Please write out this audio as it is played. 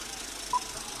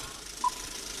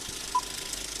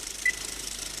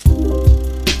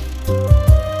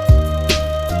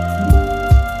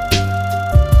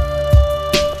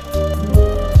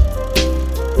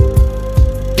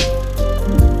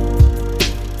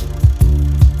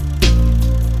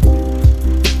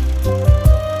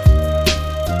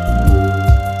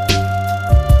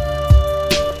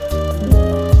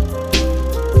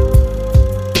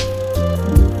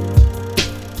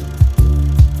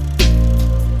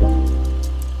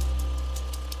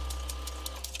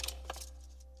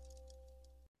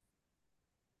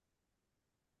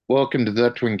Welcome to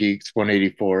the Twin Geeks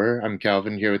 184. I'm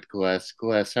Calvin here with Celeste.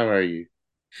 Celeste, how are you?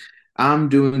 I'm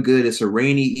doing good. It's a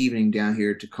rainy evening down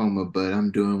here in Tacoma, but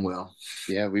I'm doing well.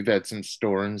 Yeah, we've had some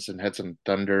storms and had some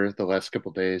thunder the last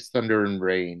couple days, thunder and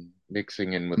rain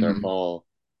mixing in with our Mhm. fall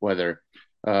weather.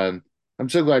 Um, I'm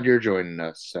so glad you're joining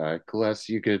us. Celeste,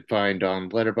 you could find on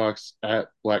Letterboxd at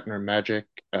Blackner Magic.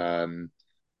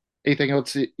 Anything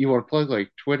else that you want to plug,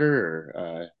 like Twitter,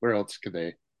 or where else could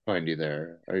they find you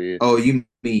there? Are you Oh, you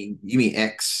mean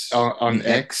X? You on mean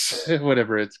X, X?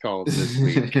 whatever it's called this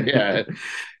week? Yeah.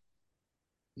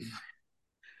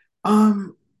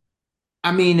 Um,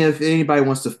 I mean, if anybody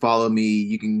wants to follow me,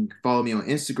 you can follow me on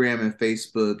Instagram and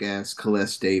Facebook as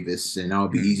Celeste Davis, and I'll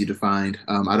be Hmm. easy to find.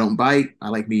 I don't bite. I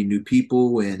like meeting new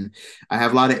people, and I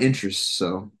have a lot of interests.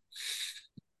 So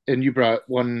And you brought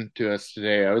one to us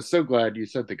today. I was so glad you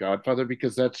said The Godfather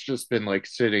because that's just been like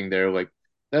sitting there like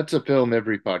that's a film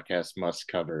every podcast must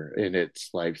cover in its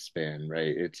lifespan,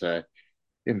 right? It's a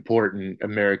important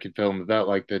American film about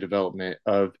like the development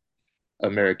of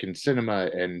American cinema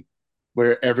and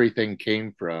where everything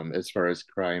came from as far as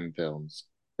crime films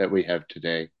that we have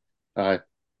today. Uh,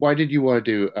 why did you want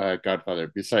to do Godfather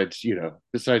besides,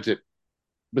 besides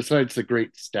the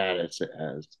great status it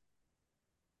has?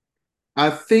 I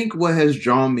think what has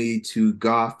drawn me to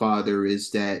Godfather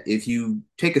is that if you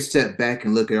take a step back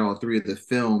and look at all three of the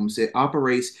films, it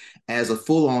operates as a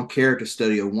full-on character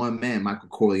study of one man, Michael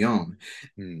Corleone.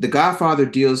 Hmm. The Godfather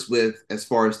deals with, as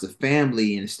far as the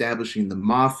family and establishing the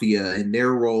mafia and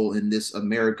their role in this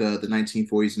America, the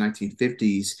 1940s,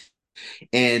 1950s,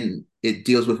 and it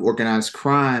deals with organized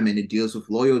crime, and it deals with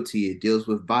loyalty, it deals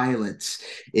with violence,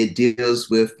 it deals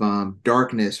with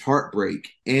darkness, heartbreak,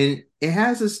 and it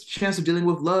has a chance of dealing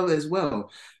with love as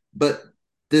well. But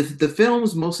the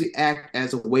films mostly act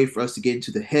as a way for us to get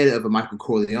into the head of a Michael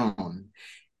Corleone.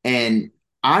 And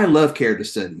I love character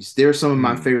studies. They're some of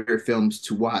my Hmm. favorite films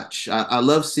to watch. I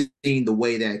love seeing the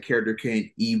way that a character can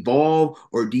evolve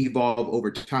or devolve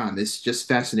over time. It's just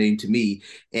fascinating to me.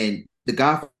 And The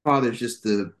Godfather is just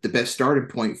the best starting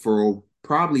point for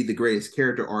probably the greatest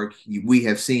character arc we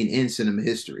have seen in cinema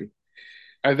history.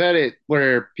 I've had it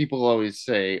where people always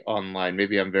say online,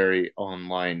 maybe I'm very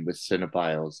online with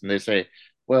cinephiles, and they say,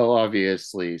 well,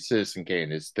 obviously, Citizen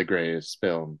Kane is the greatest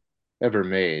film ever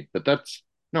made. But that's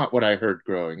not what I heard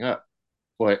growing up.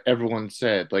 What everyone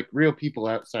said, like real people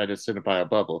outside of cinephile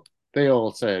bubble, they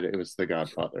all said it was The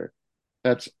Godfather.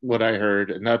 That's what I heard,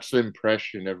 and that's the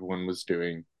impression everyone was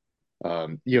doing.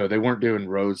 They weren't doing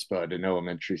Rosebud in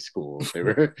elementary school.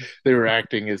 They were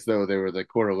acting as though they were the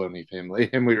Corleone family,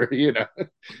 and we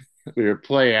were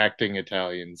play acting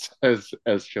Italians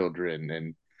as children,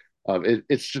 and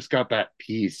it's just got that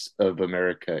piece of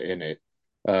America in it.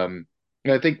 And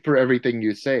I think for everything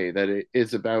you say, that it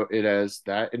is about it as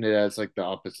that, and it has like the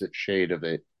opposite shade of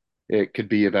it. It could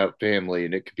be about family,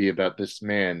 and it could be about this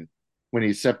man when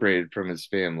he's separated from his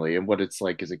family and what it's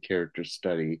like as a character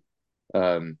study.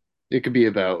 Um, it could be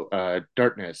about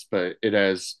darkness, but it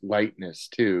has lightness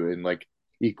too, and like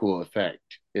equal effect.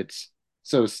 It's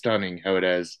so stunning how it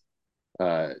has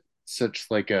uh such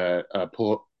like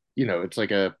it's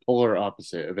like a polar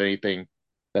opposite of anything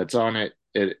that's on it.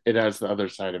 It has the other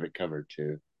side of it covered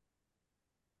too.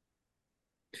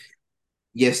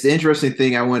 Yes, the interesting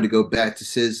thing I wanted to go back to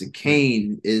Citizen Hmm.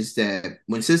 Kane is that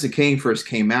when Citizen Kane first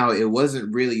came out, it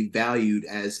wasn't really valued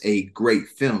as a great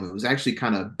film. It was actually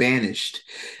kind of banished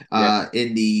Yep.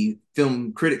 in the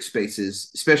film critic spaces,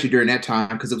 especially during that time,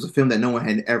 because it was a film that no one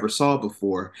had ever saw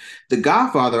before. The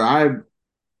Godfather, I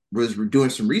was doing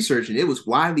some research, and it was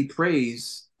widely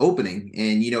praised opening,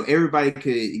 and everybody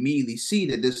could immediately see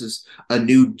that this is a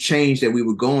new change that we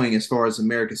were going as far as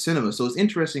American cinema. So it's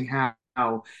interesting how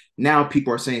now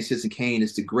people are saying Citizen Kane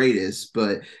is the greatest,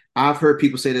 but I've heard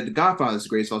people say that The Godfather is the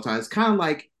greatest of all time. It's kind of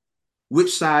like,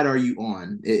 which side are you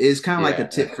on? It's kind of like a Yeah.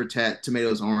 tit for tat,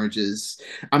 tomatoes, oranges.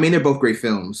 I mean, they're both great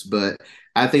films, but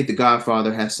I think The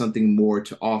Godfather has something more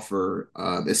to offer,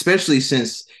 especially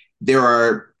since there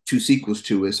are two sequels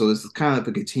to it. So it's kind of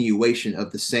a continuation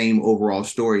of the same overall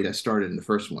story that started in the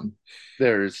first one.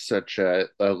 There's such a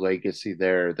legacy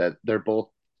there that they're both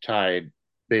tied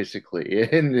basically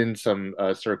in some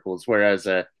circles, whereas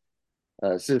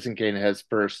Citizen Kane has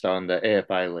first on the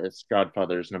AFI list,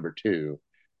 Godfather's number two.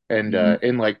 And Mhm.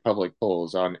 in like public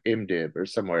polls on IMDb or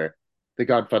somewhere, The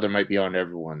Godfather might be on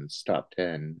everyone's top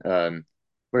 10.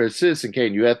 Whereas Citizen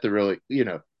Kane, you have to really,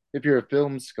 if you're a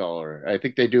film scholar, I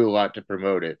think they do a lot to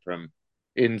promote it from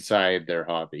inside their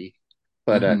hobby.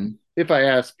 But Mhm. if I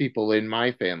ask people in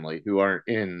my family who aren't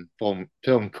in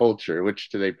film culture, which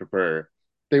do they prefer?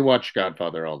 They watch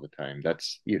Godfather all the time.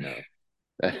 That's,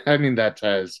 I mean, that's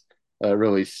as a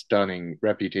really stunning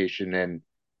reputation and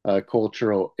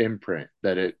cultural imprint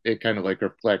that it kind of like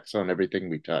reflects on everything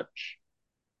we touch.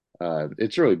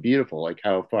 It's really beautiful, like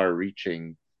how far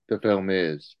reaching the film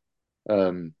is.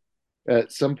 Um,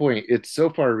 at some point, it's so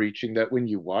far reaching that when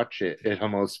you watch it, it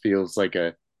almost feels like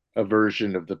a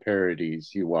version of the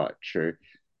parodies you watch, or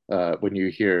when you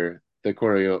hear the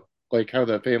choreo, like how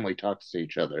the family talks to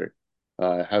each other,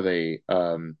 how they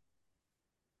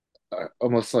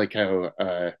almost like how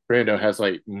Brando has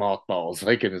like mothballs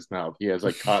like in his mouth. He has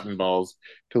like cotton balls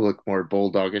to look more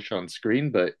bulldogish on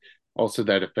screen, but also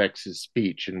that affects his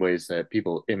speech in ways that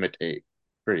people imitate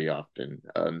pretty often.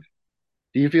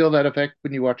 Do you feel that effect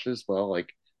when you watch it as well? Like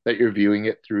that you're viewing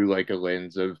it through like a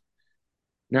lens of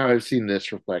now I've seen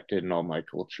this reflected in all my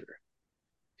culture.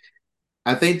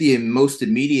 I think the most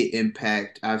immediate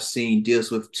impact I've seen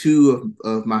deals with two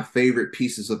of my favorite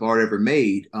pieces of art ever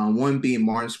made. One being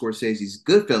Martin Scorsese's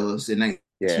Goodfellas in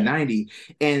Yeah, 1990,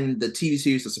 and the TV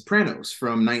series The Sopranos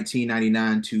from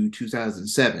 1999 to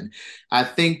 2007. I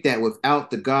think that without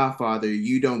The Godfather,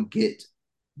 you don't get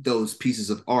those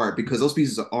pieces of art because those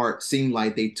pieces of art seem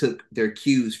like they took their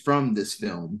cues from this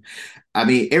film. I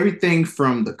mean, everything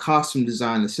from the costume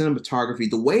design, the cinematography,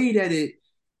 the way that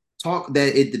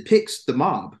it depicts the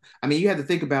mob. I mean, you have to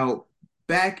think about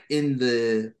back in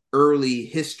the early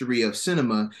history of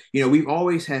cinema, we've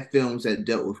always had films that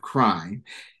dealt with crime.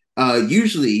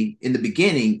 Usually in the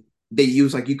beginning, they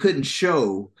use like you couldn't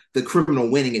show the criminal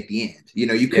winning at the end. You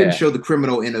couldn't yeah, show the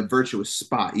criminal in a virtuous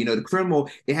spot. The criminal,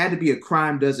 it had to be a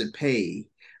crime doesn't pay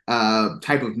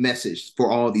type of message for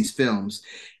all these films.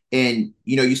 And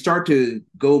you start to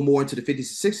go more into the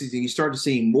 50s and 60s, and you start to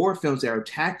see more films that are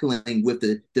tackling with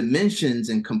the dimensions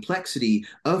and complexity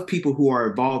of people who are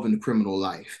involved in the criminal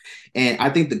life. And I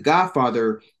think The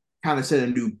Godfather kind of set a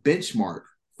new benchmark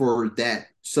for that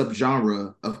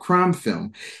subgenre of crime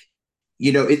film.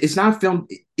 It's not a film.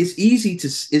 It's easy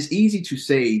to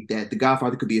say that The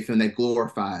Godfather could be a film that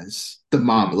glorifies the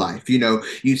mob mm, life.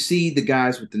 You see the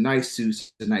guys with the nice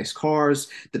suits, the nice cars,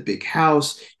 the big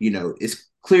house. It's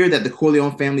clear that the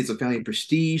Corleone family is a family of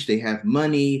prestige. They have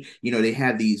money. They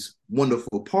have these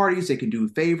wonderful parties. They can do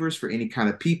favors for any kind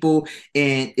of people,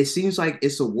 and it seems like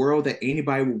it's a world that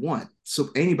anybody would want. So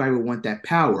anybody would want that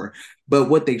power. But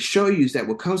what they show you is that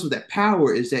what comes with that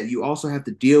power is that you also have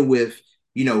to deal with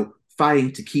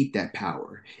fighting to keep that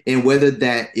power. And whether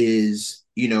that is,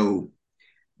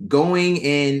 going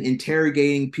and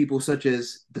interrogating people such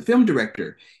as the film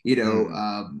director,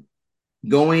 mm,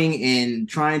 going and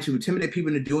trying to intimidate people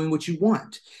into doing what you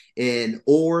want, and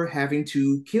or having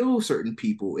to kill certain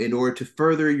people in order to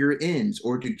further your ends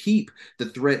or to keep the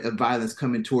threat of violence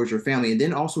coming towards your family, and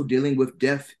then also dealing with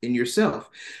death in yourself.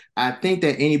 I think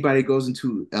that anybody goes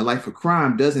into a life of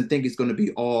crime doesn't think it's going to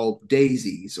be all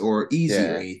daisies or easy or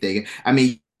yeah. anything. I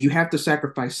mean, you have to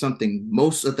sacrifice something.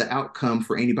 Most of the outcome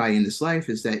for anybody in this life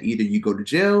is that either you go to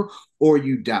jail or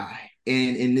you die.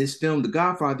 And in this film, The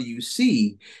Godfather, you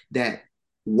see that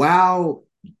while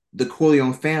the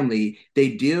Corleone family they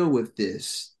deal with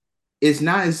this, it's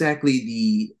not exactly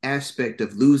the aspect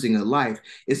of losing a life.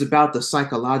 It's about the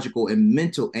psychological and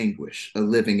mental anguish of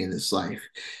living in this life.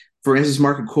 For instance,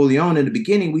 Marco Corleone in the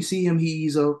beginning, we see him.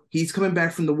 He's coming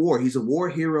back from the war. He's a war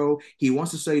hero. He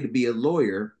wants to study to be a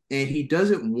lawyer, and he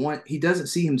doesn't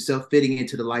see himself fitting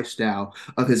into the lifestyle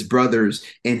of his brothers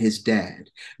and his dad.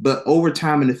 But over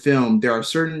time in the film, there are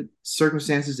certain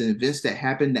circumstances and events that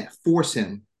happen that force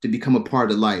him to become a part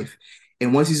of life.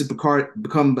 And once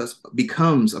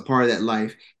becomes a part of that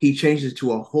life, he changes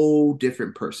to a whole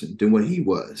different person than what he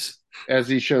was. As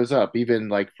he shows up, even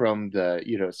like from the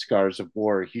scars of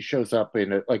war, he shows up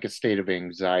in like a state of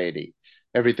anxiety.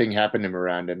 Everything happened to him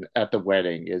around him at the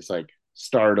wedding is like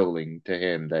startling to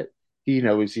him that he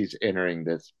knows he's entering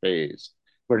this phase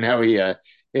where now he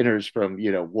enters from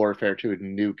warfare to a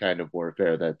new kind of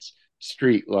warfare that's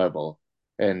street level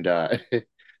and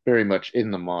very much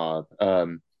in the mob.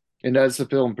 And as the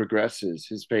film progresses,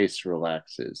 his face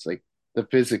relaxes, like the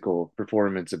physical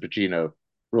performance of Pacino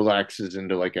relaxes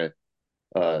into like a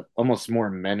almost more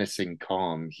menacing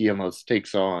calm. He almost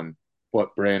takes on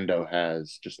what Brando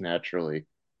has just naturally,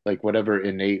 like whatever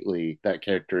innately that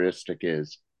characteristic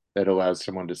is that allows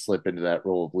someone to slip into that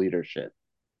role of leadership.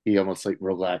 He almost like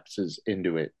relaxes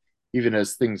into it, even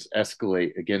as things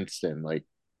escalate against him. Like,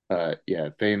 yeah,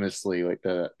 famously, like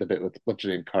the bit with what's her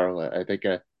name, Carla. I think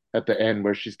at the end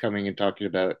where she's coming and talking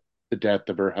about the death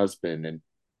of her husband,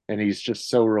 and he's just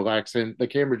so relaxed, and the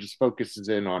camera just focuses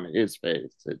in on his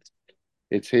face.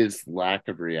 It's his lack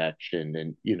of reaction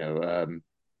and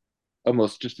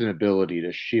almost just an ability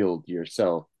to shield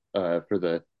yourself for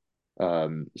the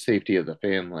safety of the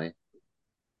family.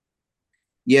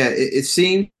 Yeah, it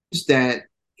seems that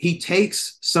he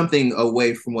takes something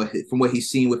away from what he's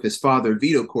seen with his father,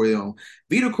 Vito Corleone.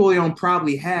 Vito Corleone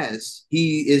probably has.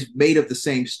 He is made of the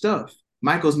same stuff.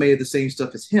 Michael's made of the same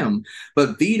stuff as him,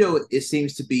 but Vito, it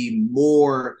seems to be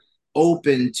more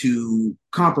open to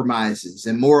compromises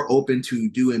and more open to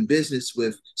doing business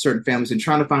with certain families and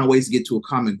trying to find ways to get to a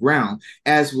common ground.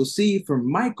 As we'll see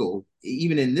from Michael,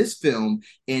 even in this film,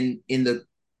 in the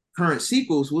current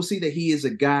sequels, we'll see that he is a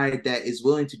guy that is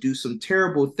willing to do some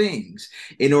terrible things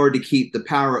in order to keep the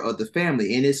power of the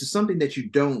family. And this is something that you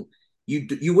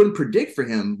wouldn't predict for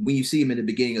him when you see him in the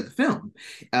beginning of the film.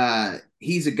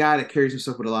 He's a guy that carries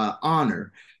himself with a lot of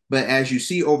honor. But as you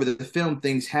see over the film,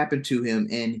 things happen to him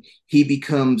and he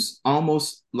becomes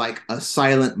almost like a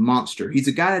silent monster. He's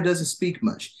a guy that doesn't speak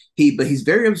much. But he's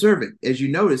very observant. As you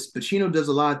notice, Pacino does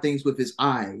a lot of things with his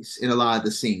eyes in a lot of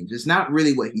the scenes. It's not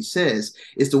really what he says,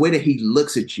 it's the way that he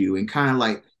looks at you and kind of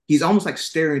like he's almost like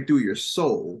staring through your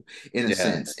soul in a Yeah,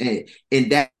 sense. And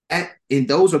and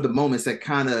those are the moments that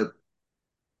kind of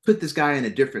put this guy in a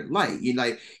different light. You know,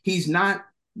 like he's not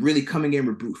really coming in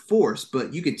with brute force,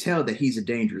 but you can tell that he's a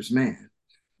dangerous man.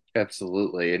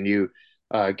 absolutely. And you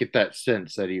get that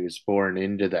sense that he was born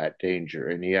into that danger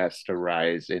and he has to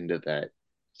rise into that.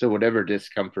 So, whatever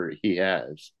discomfort he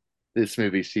has, this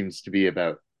movie seems to be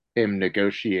about him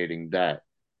negotiating that.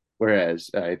 Whereas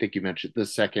I think you mentioned the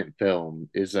second film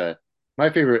is my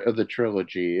favorite of the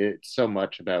trilogy. It's so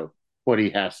much about what he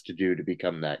has to do to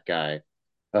become that guy,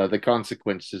 the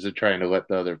consequences of trying to let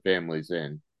the other families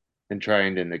in and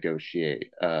trying to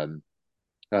negotiate.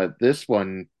 This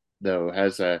one, though,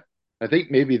 has I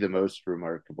think, maybe the most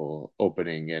remarkable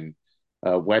opening and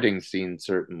wedding scene,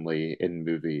 certainly in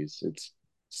movies. It's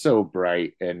so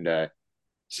bright and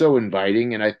so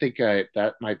inviting. And I think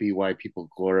that might be why people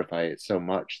glorify it so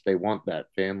much. They want that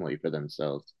family for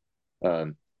themselves.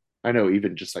 Um, I know,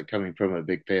 even just like coming from a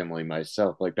big family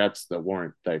myself, like that's the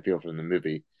warmth that I feel from the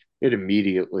movie. It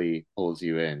immediately pulls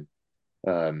you in.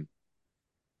 Um,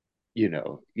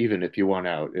 even if you want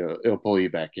out, it'll pull you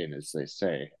back in, as they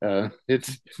say.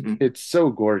 It's so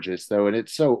gorgeous though, and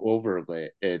it's so overlit.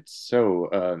 It's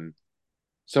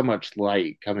so much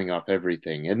light coming off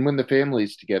everything. And when the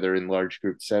family's together in large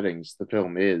group settings, the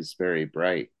film is very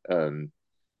bright.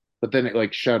 But then it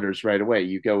like shudders right away.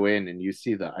 You go in and you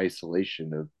see the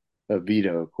isolation of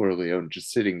Vito Corleone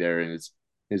just sitting there in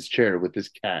his chair with his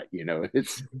cat.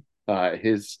 It's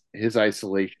his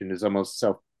isolation is almost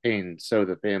self-contained, so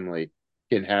the family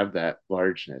can have that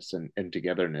largeness and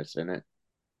togetherness in it.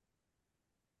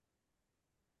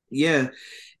 Yeah,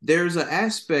 there's an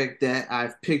aspect that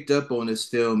I've picked up on this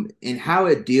film and how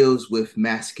it deals with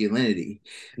masculinity.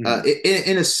 Mm,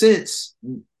 In a sense,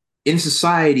 in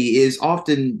society, it is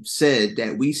often said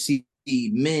that we see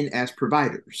men as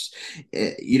providers.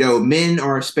 You know, men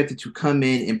are expected to come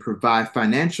in and provide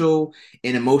financial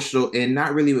and emotional, and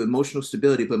not really emotional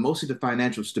stability, but mostly the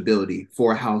financial stability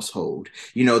for a household.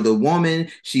 You know, the woman,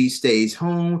 she stays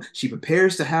home, she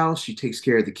prepares the house, she takes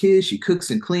care of the kids, she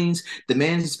cooks and cleans. The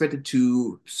man is expected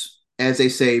to, as they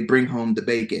say, bring home the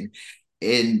bacon.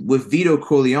 And with Vito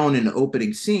Corleone in the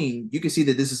opening scene, you can see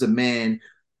that this is a man,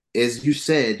 as you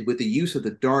said, with the use of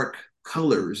the dark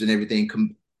colors and everything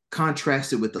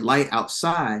contrasted with the light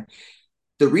outside.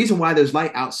 The reason why there's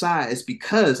light outside is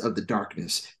because of the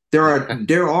darkness.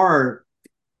 There are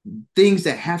things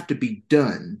that have to be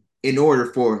done in order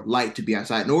for light to be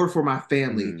outside, in order for my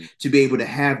family mm, to be able to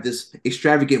have this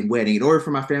extravagant wedding, in order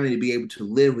for my family to be able to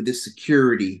live with this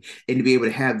security and to be able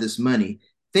to have this money.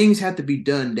 Things have to be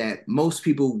done that most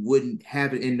people wouldn't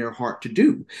have it in their heart to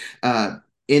do.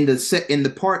 In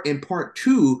part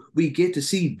two, we get to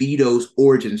see Vito's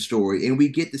origin story, and we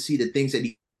get to see the things that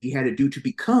he had to do to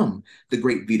become the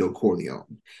great Vito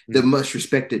Corleone, the mm, much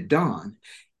respected Don.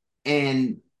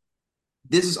 And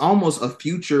this is almost a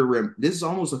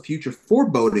future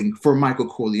foreboding for Michael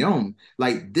Corleone.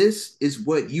 Like, this is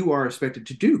what you are expected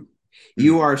to do.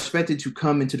 You mm. are expected to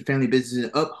come into the family business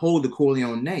and uphold the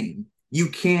Corleone name. You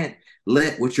can't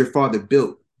let what your father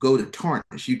built go to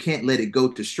tarnish. You can't let it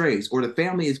go to strays, or the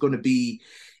family is going to be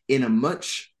in a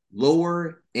much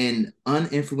lower and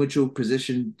uninfluential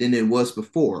position than it was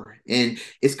before. And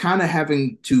it's kind of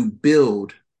having to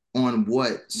build on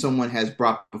what someone has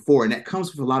brought before. And that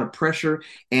comes with a lot of pressure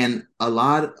and a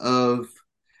lot of,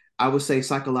 I would say,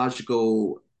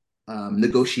 psychological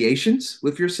negotiations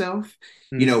with yourself.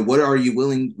 You Mm. know, what are you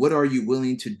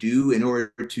willing to do in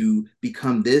order to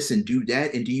become this and do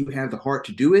that? And do you have the heart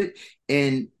to do it?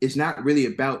 And it's not really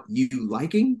about you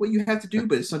liking what you have to do,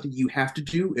 but it's something you have to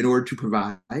do in order to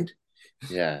provide.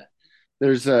 Yeah.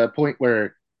 There's a point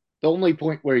where the only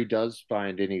point where he does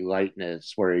find any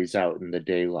lightness where he's out in the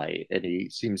daylight and he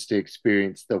seems to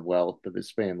experience the wealth of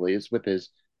his family is with his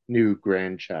new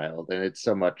grandchild. And it's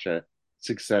so much a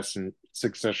succession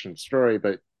story.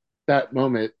 But that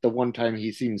moment, the one time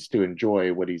he seems to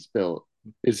enjoy what he's built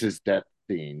is his death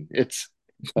scene. It's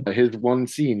his one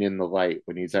scene in the light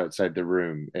when he's outside the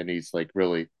room and he's like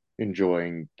really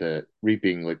enjoying the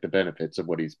reaping like the benefits of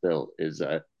what he's built is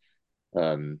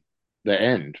um, the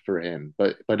end for him.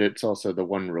 But it's also the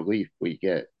one relief we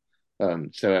get.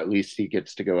 So at least he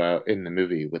gets to go out in the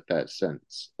movie with that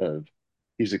sense of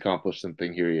he's accomplished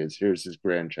something. Here he is. Here's his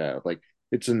grandchild. Like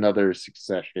it's another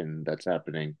succession that's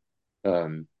happening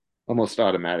almost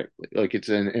automatically. Like it's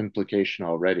an implication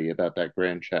already about that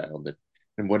grandchild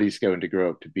and what he's going to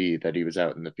grow up to be that he was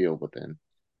out in the field with him.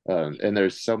 And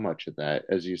there's so much of that,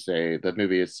 as you say. The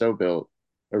movie is so built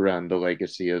around the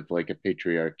legacy of like a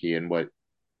patriarchy and what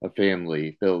a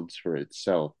family builds for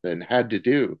itself and had to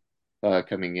do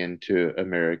coming into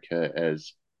America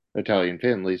as Italian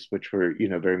families, which were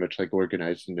very much like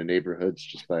organized into neighborhoods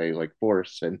just by like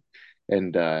force and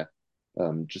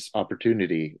just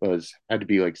opportunity was had to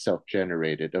be like self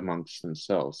generated amongst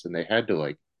themselves, and they had to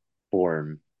like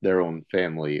form their own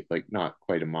family, like not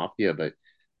quite a mafia, but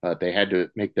they had to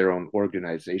make their own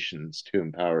organizations to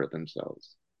empower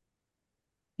themselves.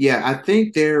 Yeah, I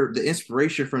think the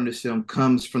inspiration from this film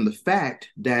comes from the fact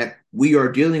that we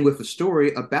are dealing with a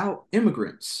story about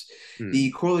immigrants. Mm,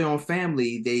 The Corleone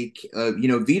family,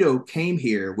 Vito came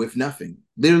here with nothing,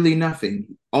 literally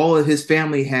nothing. All of his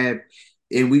family had,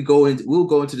 and we'll go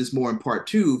into this more in part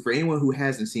two. For anyone who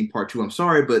hasn't seen part two, I'm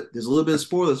sorry, but there's a little bit of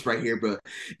spoilers right here. But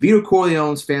Vito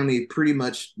Corleone's family, pretty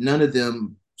much none of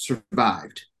them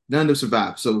survived. None of them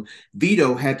survived. So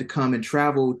Vito had to come and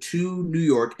travel to New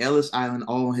York, Ellis Island,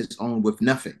 all on his own with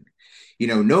nothing.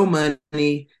 No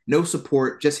money, no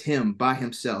support, just him by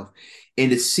himself. And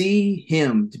to see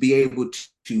him to be able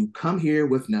to come here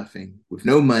with nothing, with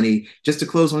no money, just to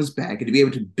close on his back, and to be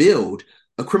able to build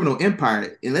a criminal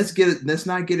empire. And let's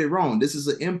not get it wrong. This is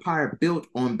an empire built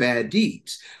on bad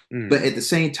deeds. But mm, at the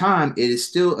same time, it is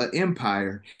still an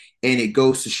empire. And it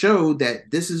goes to show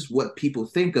that this is what people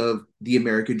think of the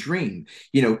American dream.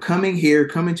 Coming here,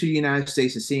 coming to the United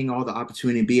States and seeing all the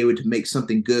opportunity and be able to make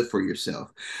something good for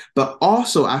yourself. But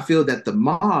also, I feel that the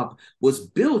mob was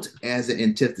built as an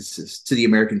antithesis to the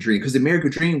American dream because the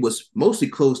American dream was mostly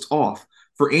closed off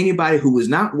for anybody who was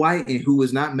not white and who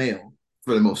was not male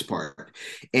for the most part.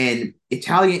 And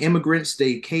Italian immigrants,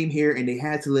 they came here and they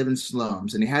had to live in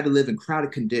slums and they had to live in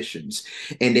crowded conditions.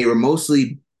 And they were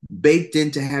mostly baked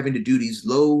into having to do these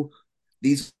low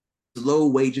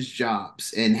wages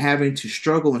jobs and having to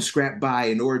struggle and scrap by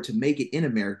in order to make it in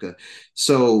America.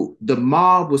 So the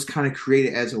mob was kind of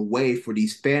created as a way for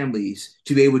these families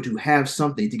to be able to have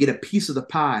something, to get a piece of the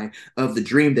pie of the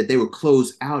dream that they were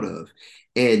closed out of.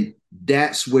 And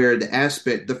that's where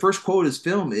the first quote of this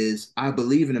film is, I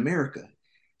believe in America.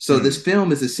 So this mm.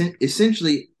 film is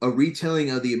essentially a retelling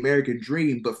of the American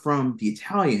dream, but from the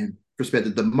Italian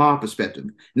perspective, the mob perspective.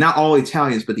 Not all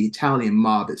Italians, but the Italian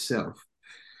mob itself.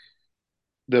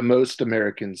 The most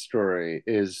American story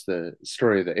is the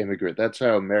story of the immigrant. That's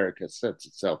how America sets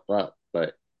itself up.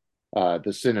 But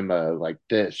the cinema like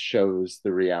this shows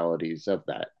the realities of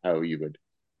that, how you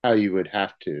would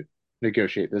have to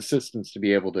negotiate the systems to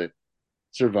be able to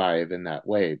survive in that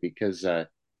way because the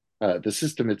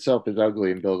system itself is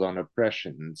ugly and built on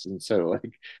oppressions, and so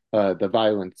like the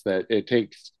violence that it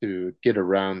takes to get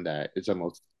around that is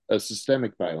almost a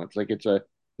systemic violence. Like it's a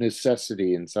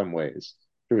necessity in some ways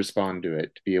to respond to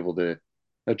it to be able to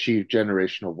achieve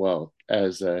generational wealth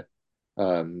as a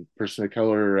person of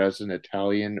color or as an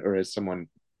Italian or as someone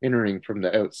entering from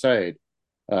the outside.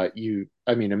 I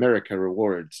mean, America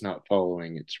rewards not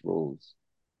following its rules.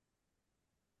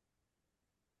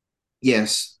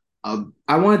 Yes.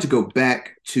 I wanted to go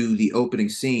back to the opening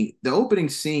scene. The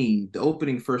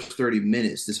opening first 30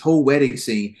 minutes, this whole wedding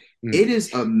scene, it Mm,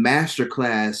 is a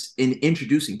masterclass in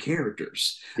introducing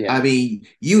characters. I yeah. mean,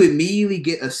 you immediately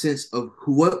get a sense of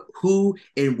who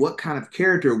and what kind of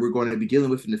character we're going to be dealing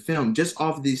with in the film just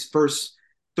off of these first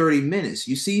 30 minutes.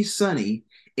 You see Sonny,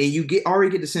 and you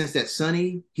already get the sense that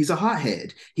Sonny, he's a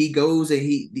hothead. He goes and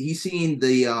he's seeing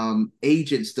the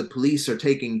agents, the police are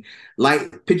taking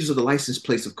pictures of the license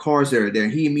plates of cars that are there.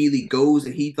 And he immediately goes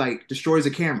and he like destroys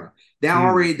the camera. That Mm,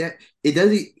 already that it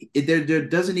doesn't there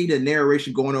doesn't need a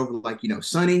narration going over like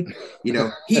Sonny,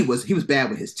 he was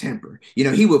bad with his temper.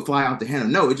 He would fly out the handle.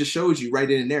 No, it just shows you right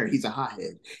in there he's a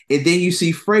hothead. And then you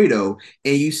see Fredo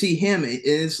and you see him, and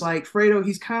it's like Fredo,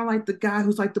 he's kind of like the guy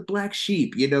who's like the black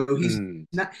sheep. He's mm.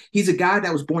 not, he's a guy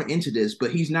that was born into this, but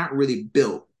he's not really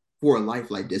built for a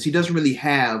life like this. He doesn't really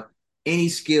have any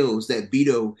skills that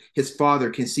Vito, his father,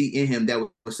 can see in him that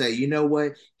would say, you know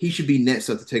what, he should be next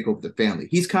up to take over the family.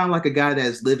 He's kind of like a guy that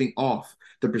is living off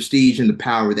the prestige and the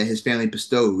power that his family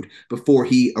bestowed before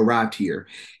he arrived here.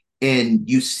 And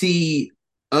you see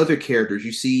other characters.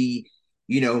 You see,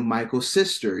 Michael's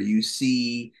sister. You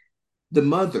see the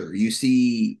mother. You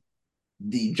see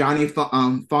the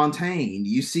Fontaine.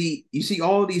 You see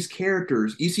all these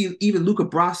characters. You see even Luca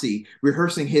Brasi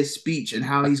rehearsing his speech and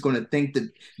how he's going to thank the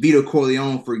Vito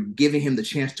Corleone for giving him the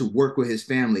chance to work with his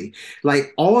family.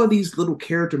 Like all of these little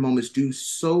character moments do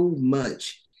so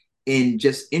much in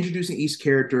just introducing each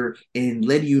character and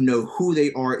letting you know who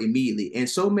they are immediately. And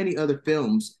so many other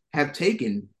films have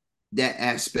taken that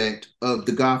aspect of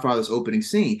the Godfather's opening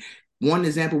scene. One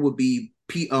example would be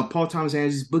Paul Thomas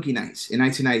Anderson's Boogie Nights in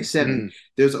 1997. Mm.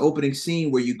 There's an opening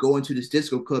scene where you go into this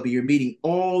disco club and you're meeting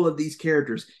all of these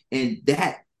characters, and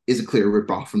that is a clear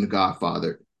ripoff from The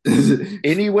Godfather.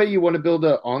 Any way you want to build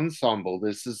an ensemble,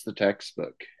 this is the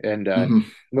textbook. And Mhm.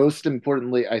 most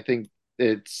importantly, I think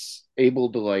it's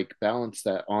able to like balance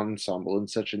that ensemble in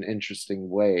such an interesting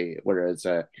way. Whereas,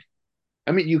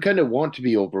 I mean, you kind of want to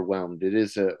be overwhelmed. It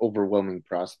is an overwhelming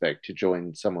prospect to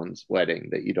join someone's wedding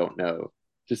that you don't know,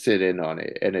 to sit in on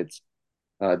it. And it's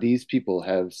these people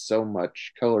have so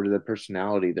much color to their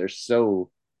personality. They're so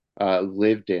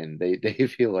lived in. They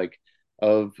feel like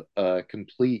of a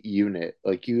complete unit.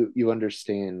 Like you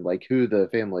understand like who the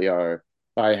family are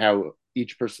by how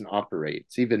each person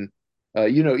operates. Even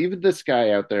even this guy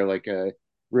out there like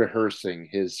rehearsing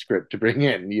his script to bring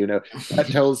in. That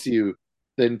tells you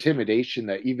the intimidation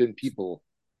that even people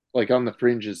like on the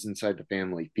fringes inside the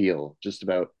family feel just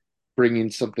about bringing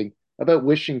something about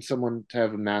wishing someone to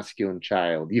have a masculine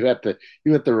child. You have to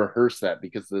rehearse that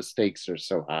because the stakes are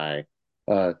so high.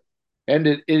 And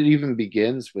it even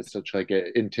begins with such like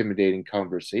an intimidating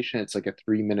conversation. It's like a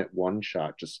 3 minute one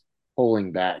shot, just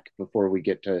pulling back before we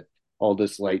get to all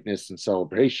this lightness and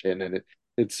celebration. And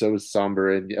it's so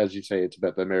somber. And as you say, it's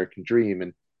about the American dream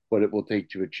and what it will take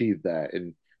to achieve that,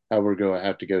 and how we're going to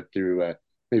have to go through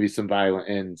maybe some violent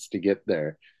ends to get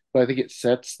there. But I think it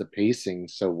sets the pacing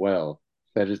so well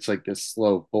that it's like this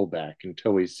slow pullback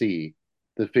until we see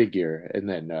the figure, and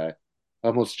then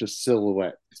almost just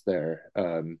silhouettes there.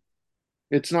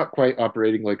 It's not quite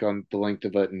operating like on the length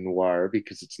of a noir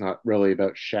because it's not really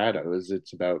about shadows.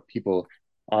 It's about people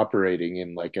operating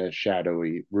in like a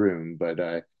shadowy room,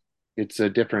 but it's a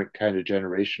different kind of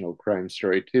generational crime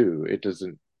story too.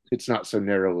 It's not so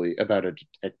narrowly about a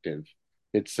detective.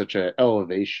 It's such a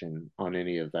elevation on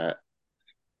any of that.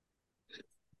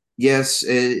 Yes,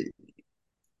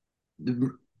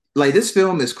 like this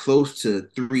film is close to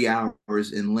 3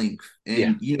 hours in length,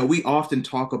 Yeah. and we often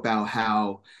talk about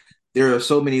how there are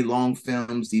so many long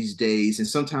films these days, and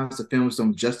sometimes the films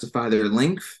don't justify their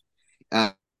length.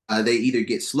 Uh, they either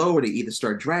get slow, or they either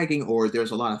start dragging, or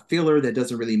there's a lot of filler that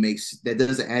doesn't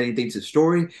add anything to the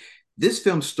story. This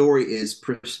film's story is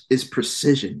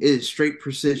precision. It is straight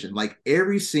precision. Like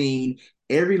every scene,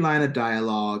 every line of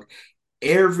dialogue,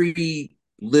 every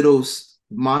little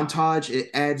montage, it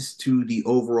adds to the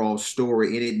overall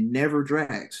story, and it never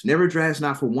drags,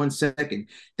 not for 1 second.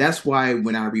 That's why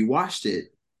when I rewatched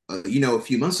it a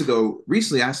few months ago,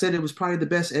 recently, I said it was probably the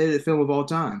best edited film of all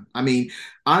time. I mean,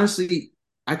 honestly,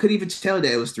 I couldn't even tell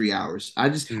that it was 3 hours.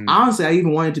 Mm. Honestly, I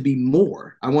even wanted to be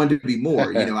more. I wanted to be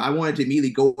more. I wanted to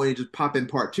immediately go in and just pop in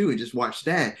part two and just watch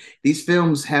that. These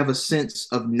films have a sense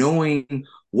of knowing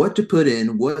what to put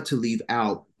in, what to leave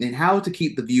out, and how to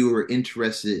keep the viewer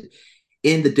interested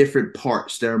in the different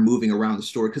parts that are moving around the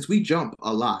story, because we jump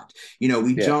a lot. We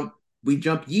Yeah.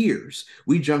 jump years,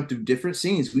 we jump through different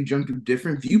scenes, we jump through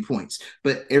different viewpoints,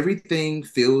 but everything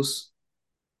feels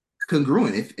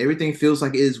congruent. If everything feels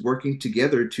like it is working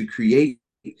together to create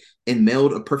and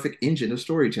meld a perfect engine of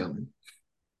storytelling.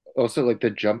 Also like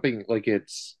the jumping, like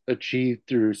it's achieved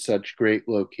through such great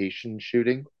location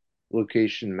shooting.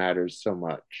 Location matters so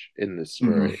much in this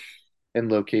Mm-hmm. story, and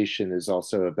location is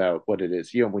also about what it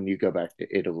is. When you go back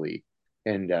to Italy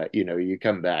and you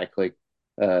come back, like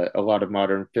a lot of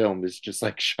modern film is just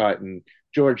like shot in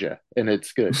Georgia and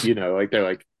it's good. Like they're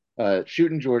like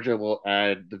shoot in Georgia will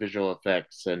add the visual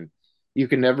effects, and you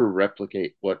can never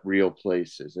replicate what real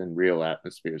places and real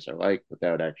atmospheres are like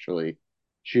without actually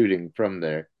shooting from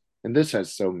there. And this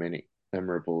has so many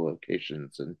memorable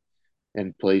locations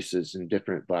and places and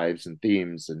different vibes and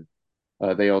themes, and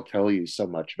they all tell you so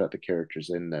much about the characters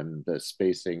in them, the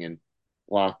spacing and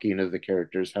blocking of the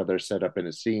characters, how they're set up in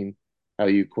a scene, how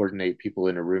you coordinate people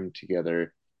in a room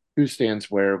together, who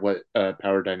stands where, what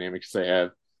power dynamics they have,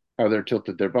 how they're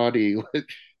tilted their body,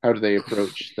 how do they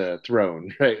approach the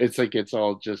throne, right? It's like it's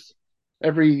all just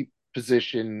every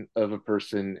position of a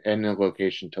person and a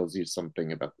location tells you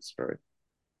something about the story.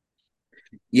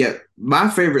 Yeah, my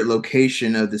favorite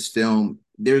location of this film,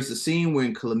 there's a scene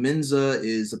when Clemenza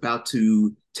is about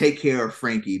to take care of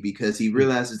Frankie because he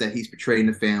realizes that he's betraying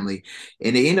the family.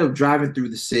 And they end up driving through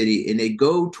the city and they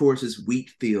go towards this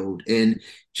wheat field. And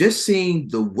just seeing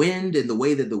the wind and the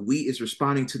way that the wheat is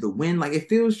responding to the wind, like it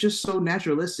feels just so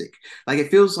naturalistic. Like it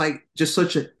feels like just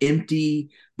such an empty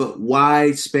but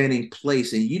wide spanning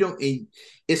place. And you don't, and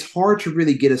it's hard to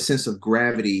really get a sense of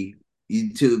gravity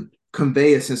to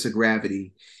convey a sense of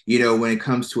gravity, when it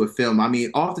comes to a film. I mean,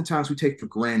 oftentimes we take for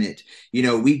granted,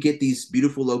 we get these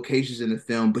beautiful locations in the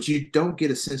film, but you don't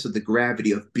get a sense of the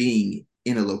gravity of being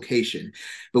in a location.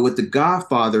 But with The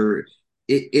Godfather,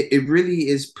 it really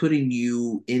is putting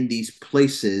you in these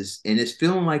places and it's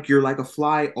feeling like you're like a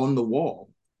fly on the wall,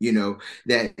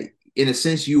 that in a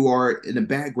sense you are in the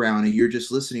background and you're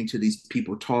just listening to these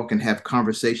people talk and have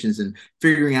conversations and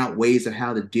figuring out ways of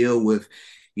how to deal with,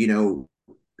 you know,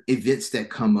 events that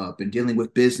come up and dealing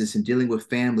with business and dealing with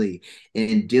family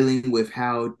and dealing with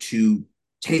how to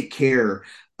take care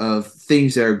of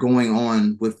things that are going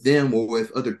on with them or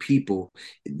with other people.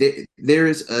 There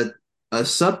is a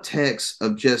subtext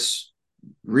of just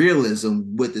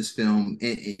realism with this film,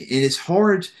 and it's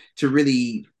hard to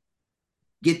really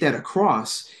get that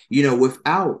across,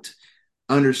 without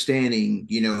understanding,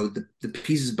 the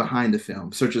pieces behind the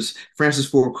film, such as Francis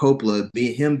Ford Coppola,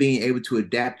 being able to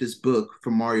adapt this book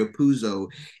from Mario Puzo,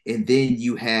 and then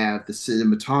you have the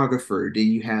cinematographer, then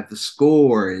you have the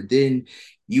score, and then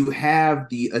you have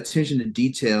the attention to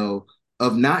detail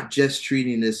of not just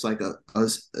treating this like a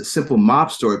simple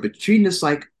mob story, but treating this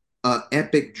like a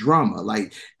epic drama.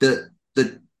 Like the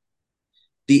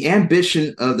the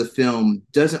ambition of the film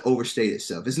doesn't overstate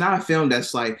itself. It's not a film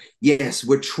that's like, yes,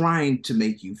 we're trying to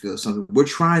make you feel something. We're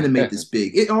trying to make this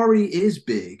big. It already is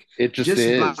big. It just Just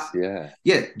by is, yeah.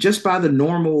 yeah, just by the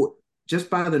normal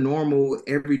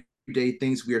everyday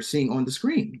things we are seeing on the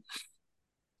screen.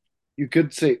 You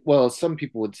could say, well, some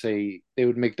people would say they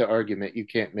would make the argument you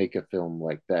can't make a film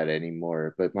like that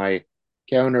anymore. But my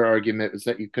counter argument was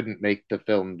that you couldn't make the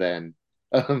film then.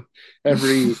 Um,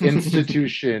 every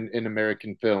institution in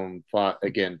American film fought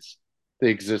against the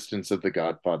existence of The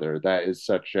Godfather. That is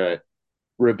such a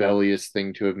rebellious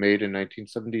thing to have made in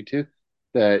 1972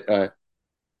 that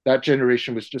that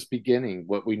generation was just beginning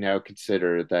what we now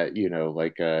consider that,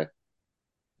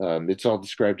 it's all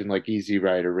described in like Easy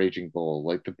Rider, Raging Bull,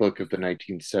 like the book of the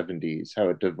 1970s, how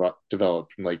it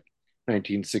developed from like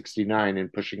 1969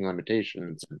 and pushing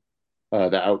limitations,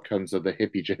 the outcomes of the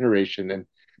hippie generation,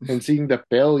 and seeing the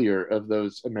failure of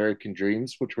those American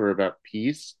dreams, which were about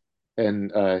peace,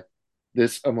 and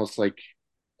this almost like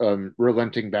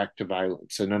relenting back to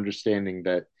violence and understanding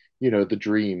that the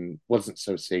dream wasn't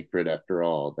so sacred after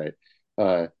all.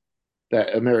 Uh,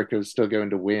 that America was still going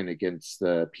to win against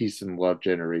the peace and love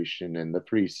generation and the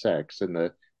free sex and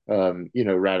the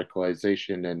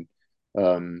radicalization and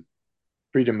um,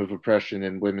 freedom of oppression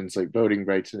and women's like voting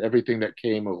rights and everything that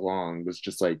came along was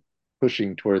just like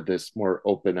pushing toward this more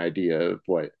open idea of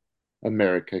what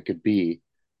America could be.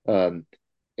 Um,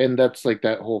 and that's like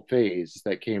that whole phase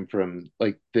that came from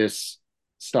like this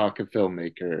stock of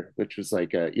filmmaker, which was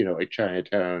like like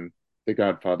Chinatown, The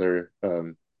Godfather,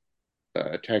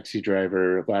 Taxi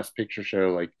Driver, Last Picture Show,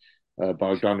 like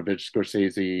Bogdanovich,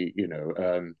 Scorsese,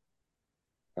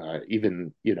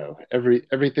 even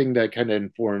everything that kind of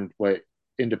informed what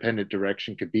independent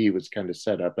direction could be was kind of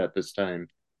set up at this time.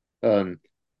 Um,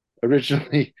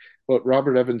 Originally, what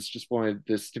Robert Evans just wanted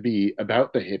this to be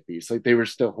about the hippies. Like they were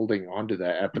still holding on to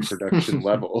that at the production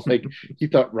level. Like he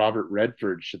thought Robert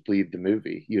Redford should lead the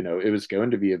movie. It was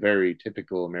going to be a very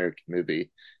typical American movie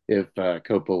if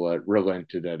Coppola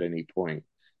relented at any point.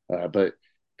 But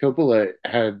Coppola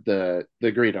had the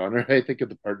great honor, I think, of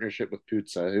the partnership with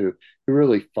Puza, who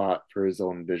really fought for his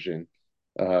own vision.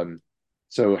 Um,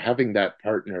 so having that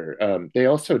partner, they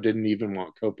also didn't even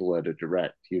want Coppola to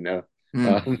direct.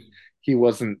 Mm. Um, he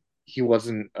wasn't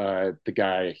the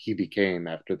guy he became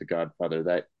after The Godfather.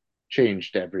 That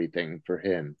changed everything for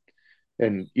him.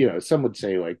 And some would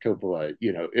say like Coppola,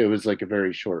 it was like a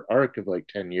very short arc of like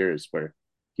 10 years where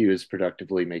he was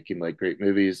productively making like great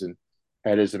movies and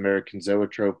had his American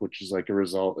Zoetrope, which is like a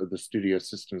result of the studio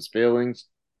system's failings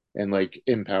and like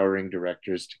empowering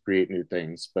directors to create new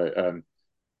things. But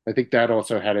I think that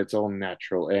also had its own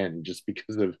natural end just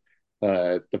because of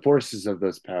the forces of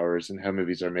those powers and how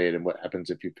movies are made and what happens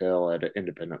if you fail at an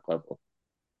independent level.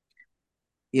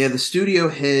 Yeah, the studio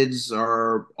heads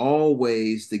are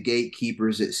always the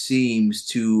gatekeepers, it seems,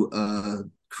 to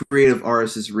creative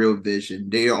artists' real vision.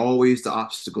 They are always the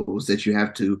obstacles that you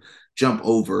have to jump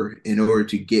over in order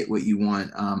to get what you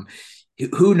want.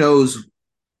 Who knows?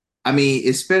 I mean,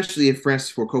 especially if Francis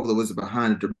Ford Coppola was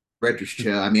behind the director's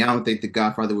chair. I mean, I don't think The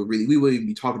Godfather would really, we wouldn't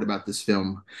be talking about this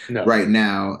film No. right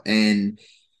now. And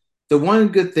the one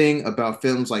good thing about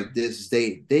films like this is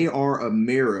they are a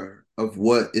mirror of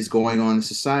what is going on in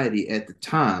society at the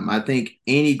time. I think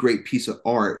any great piece of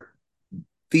art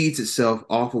feeds itself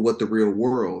off of what the real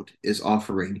world is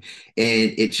offering,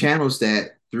 and it channels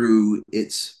that through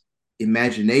its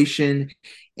imagination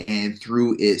and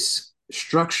through its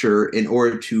structure in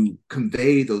order to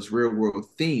convey those real world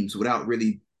themes without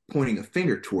really pointing a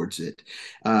finger towards it.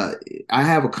 Uh, I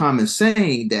have a common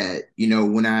saying that,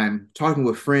 when I'm talking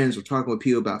with friends or talking with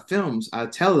people about films, I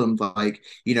tell them, like,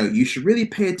 you should really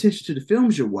pay attention to the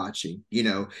films you're watching,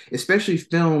 especially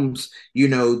films,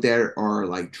 that are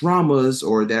like dramas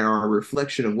or that are a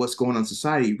reflection of what's going on in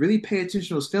society. Really pay attention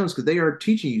to those films because they are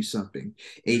teaching you something.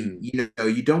 And,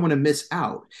 Mm, you don't want to miss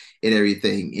out and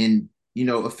everything. And,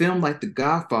 a film like The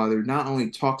Godfather not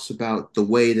only talks about the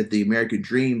way that the American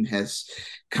dream has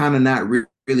kind of not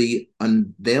really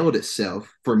unveiled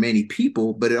itself for many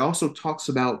people, but it also talks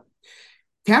about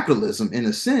capitalism in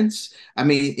a sense. I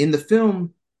mean, in the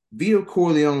film, Vito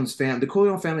Corleone's family, the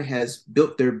Corleone family has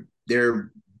built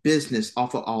their business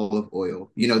off of olive oil.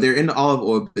 They're in the olive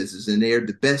oil business and they're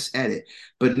the best at it.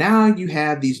 But now you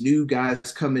have these new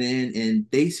guys coming in and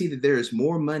they see that there is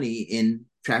more money in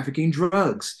trafficking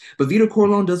drugs. But Vito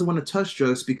Corleone doesn't want to touch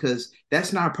drugs because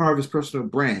that's not part of his personal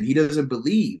brand. He doesn't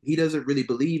really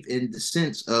believe in the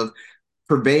sense of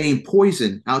purveying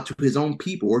poison out to his own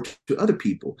people or to other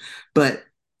people. But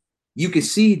you can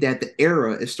see that the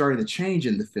era is starting to change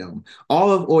in the film.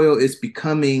 Olive oil is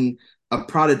becoming a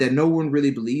product that no one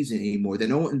really believes in anymore, that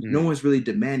no mm, one's really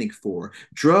demanding for.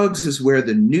 Drugs is where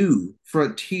the new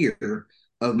frontier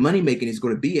of money making is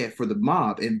going to be at for the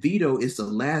mob. And Vito is the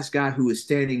last guy who is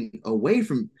standing away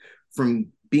from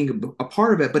being a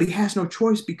part of it, but he has no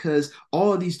choice because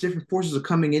all of these different forces are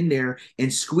coming in there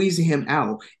and squeezing him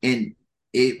out. And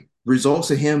it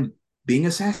results in him being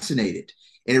assassinated,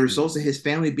 and it results in mm, his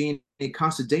family being in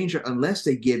constant danger unless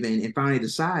they give in and finally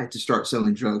decide to start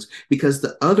selling drugs because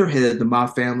the other head of the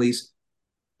mob families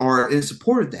are in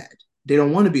support of that. They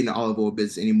don't want to be in the olive oil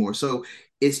business anymore. So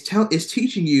it's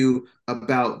teaching you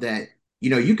about that.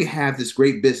 You can have this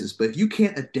great business, but if you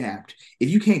can't adapt,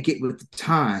 if you can't get with the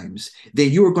times,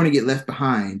 then you are going to get left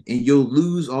behind and you'll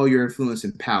lose all your influence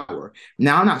and power.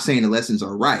 Now, I'm not saying the lessons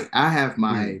are right. I have mm.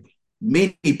 my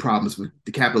many problems with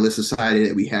the capitalist society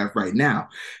that we have right now,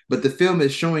 but the film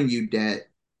is showing you that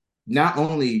not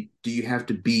only do you have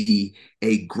to be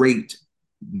a great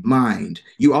mind,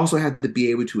 you also have to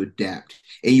be able to adapt,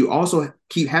 and you also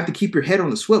have to keep your head on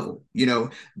the swivel.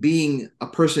 Being a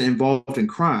person involved in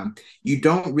crime, you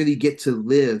don't really get to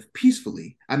live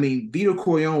peacefully. I mean, Vito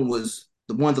Corleone was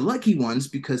one of the lucky ones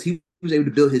because he was able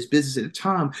to build his business at a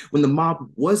time when the mob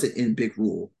wasn't in big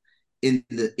rule in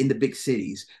the big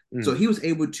cities. So Mm. he was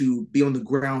able to be on the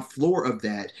ground floor of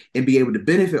that and be able to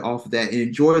benefit off of that and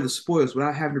enjoy the spoils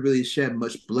without having to really shed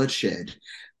much bloodshed.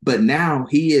 But now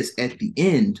he is at the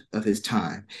end of his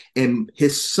time. And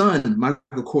his son,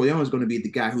 Michael Corleone, is going to be the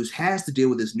guy who has to deal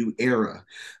with this new era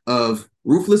of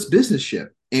ruthless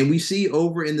businessship. And we see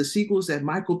over in the sequels that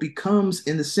Michael becomes,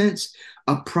 in the sense,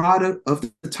 a product of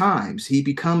the times. He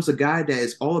becomes a guy that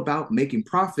is all about making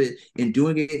profit and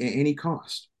doing it at any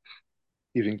cost.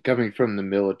 Even coming from the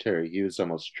military, he was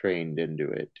almost trained into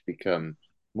it to become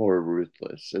more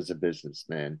ruthless as a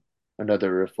businessman. Another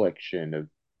reflection of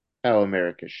how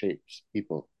America shapes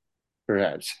people,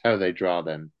 perhaps how they draw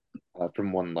them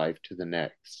from one life to the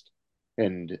next.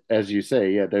 And as you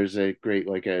say, yeah, there's a great,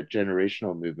 like a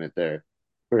generational movement there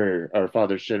where our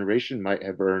father's generation might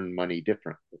have earned money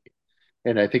differently.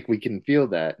 And I think we can feel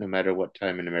that no matter what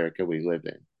time in America we live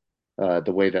in.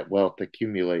 The way that wealth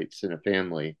accumulates in a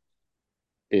family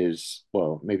is,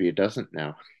 well, maybe it doesn't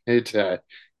now. It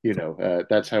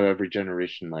that's how every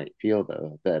generation might feel,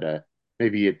 though, that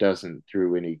maybe it doesn't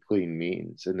through any clean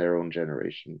means in their own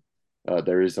generation.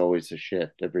 There is always a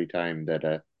shift every time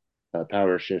that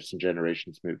power shifts and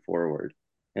generations move forward,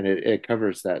 and it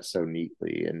covers that so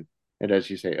neatly. And as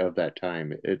you say, of that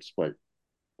time, it's what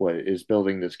is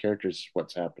building this character is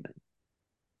what's happening.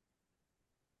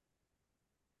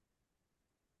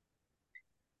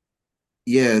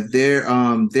 Yeah,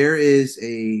 there is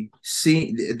a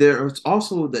scene. There's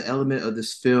also the element of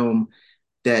this film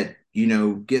that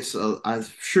I'm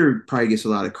sure probably gets a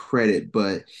lot of credit,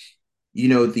 but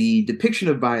the depiction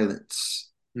of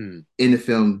violence. Hmm. in the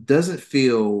film doesn't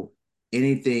feel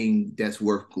anything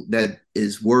that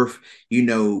is worth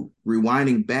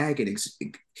rewinding back and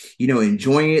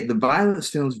enjoying it. The violence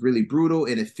feels really brutal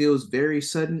and it feels very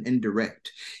sudden and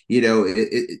direct.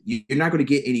 You're not going to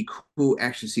get any cool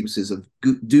action sequences of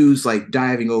dudes like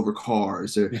diving over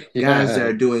cars or guys that Yeah.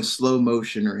 are doing slow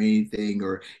motion or anything,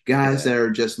 or guys Yeah. that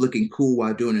are just looking cool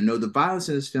while doing it. No, the violence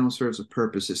in this film serves a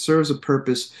purpose. It serves a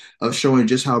purpose of showing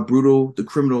just how brutal the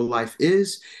criminal life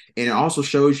is, and it also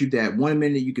shows you that one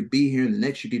minute you could be here and the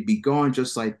next you could be gone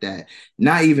just like that.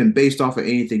 Not even based off of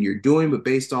anything you're doing, but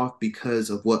based off because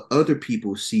of what other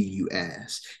people see you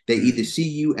as. They either Hmm. see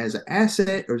you as an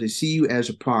asset or they see you as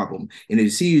a problem. And if they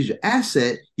see you as an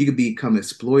asset, you could become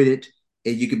exploited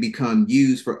and you can become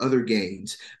used for other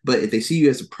gains. But if they see you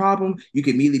as a problem, you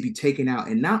can immediately be taken out.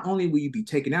 And not only will you be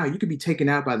taken out, you can be taken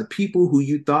out by the people who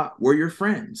you thought were your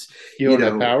friends. You You don't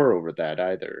have know, power over that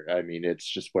either. I mean, it's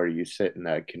just where you sit in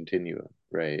that continuum,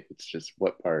 right? It's just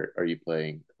what part are you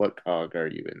playing? What cog are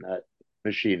you in that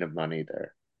machine of money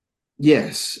there?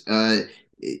 yes,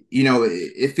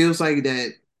 it feels like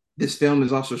that this film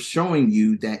is also showing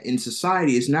you that in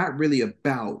society, it's not really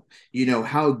about,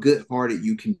 how good-hearted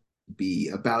you can be,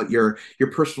 about your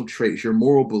personal traits, your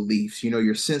moral beliefs,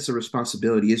 your sense of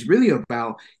responsibility. It's really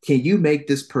about, can you make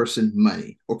this person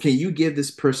money or can you give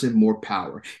this person more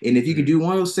power? And if you can Hmm. do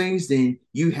one of those things, then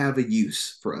you have a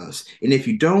use for us. And if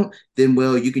you don't, then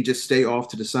well, you can just stay off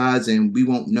to the sides and we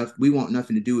want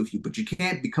nothing to do with you, but you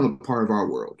can't become a part of our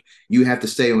world. You have to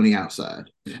stay on the outside.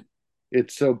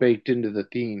 It's so baked into the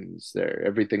themes there.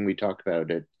 Everything we talk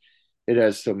about, it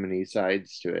has so many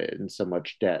sides to it and so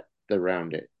much depth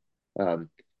around it. Um,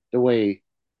 the way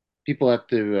people have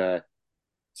to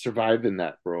survive in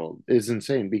that world is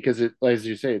insane because it, as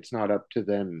you say, it's not up to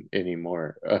them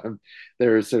anymore.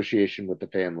 Their association with the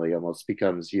family almost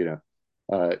becomes, you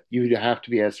have to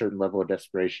be at a certain level of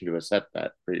desperation to accept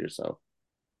that for yourself.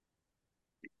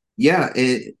 Yeah,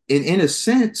 and in a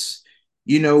sense,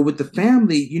 with the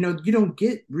family, you don't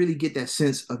really get that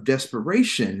sense of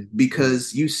desperation Mm.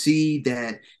 because you see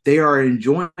that they are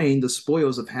enjoying the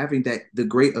spoils of having that the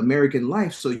great American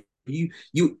life. So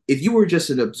if you were just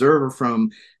an observer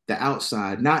from the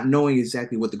outside, not knowing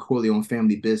exactly what the Corleone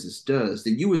family business does,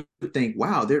 then you would think,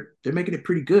 wow, they're making it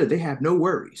pretty good. They have no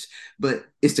worries. But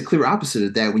it's the clear opposite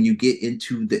of that when you get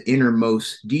into the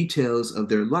innermost details of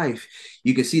their life.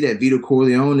 You can see that Vito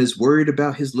Corleone is worried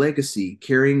about his legacy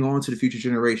carrying on to the future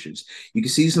generations. You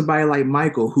can see somebody like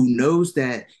Michael who knows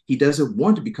that he doesn't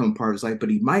want to become part of his life, but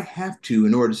he might have to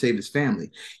in order to save his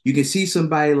family. You can see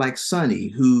somebody like Sonny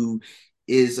who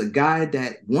is a guy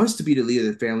that wants to be the leader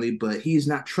of the family, but he is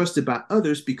not trusted by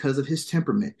others because of his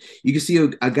temperament. You can see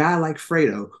a guy like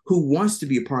Fredo who wants to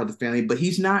be a part of the family, but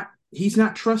he's not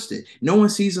trusted. No one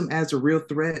sees him as a real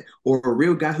threat or a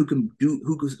real guy who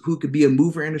could be a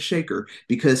mover and a shaker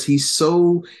because he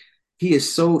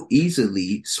is so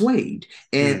easily swayed.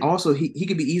 And Mm. also he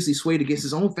can be easily swayed against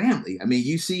his own family. I mean,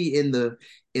 you see in the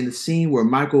scene where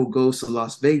Michael goes to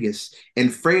Las Vegas and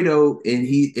Fredo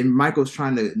and Michael's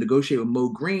trying to negotiate with Mo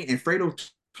Green and Fredo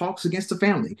talks against the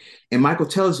family. And Michael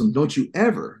tells him, "Don't you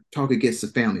ever talk against the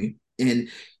family." And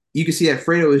you can see that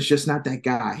Fredo is just not that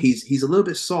guy. He's a little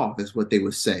bit soft, is what they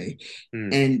would say.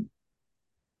 Mm. And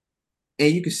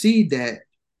and you can see that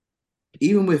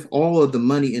even with all of the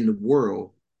money in the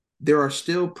world, there are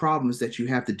still problems that you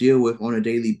have to deal with on a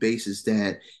daily basis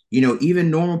that, even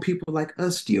normal people like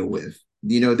us deal with.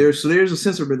 Mm. There's a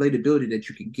sense of relatability that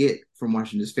you can get from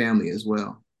watching this family as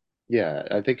well. Yeah,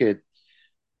 I think it,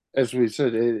 as we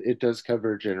said, it does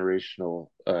cover generational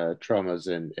traumas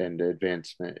and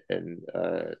advancement and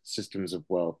systems of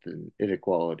wealth and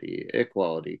inequality,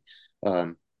 equality,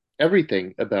 um,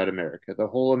 everything about America. The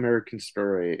whole American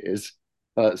story is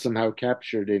somehow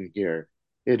captured in here.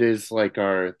 It is like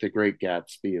our the Great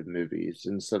Gatsby of movies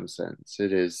in some sense.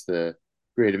 It is the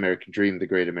great American dream, the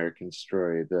great American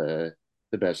story, the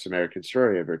best American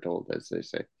story ever told, as they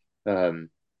say. Um,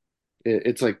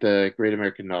 it's like the great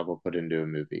American novel put into a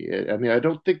movie. I mean, I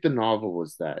don't think the novel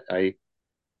was that. I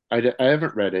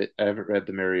haven't read it. I haven't read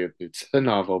the Mary of Boots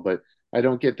novel, but I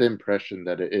don't get the impression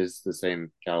that it is the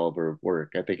same caliber of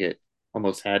work. I think it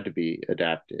almost had to be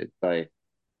adapted by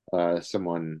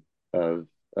someone of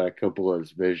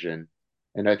Coppola's vision,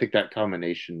 and I think that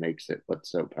combination makes it what's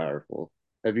so powerful.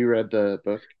 Have you read the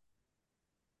book?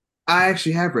 I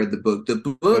actually have read the book.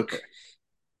 Okay.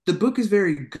 The book is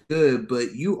very good,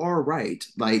 but you are right.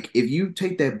 Like if you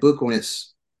take that book on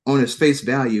its face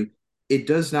value, it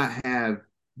does not have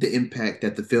the impact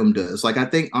that the film does. Like I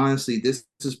think honestly, this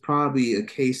is probably a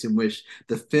case in which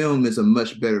the film is a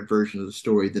much better version of the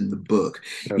story than the book.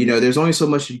 Okay. There's only so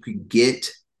much you can get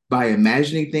by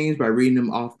imagining things, by reading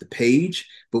them off the page.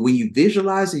 But when you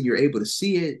visualize it, you're able to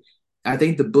see it. I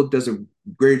think the book does a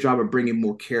great job of bringing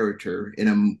more character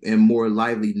and more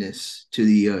liveliness to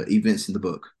the events in the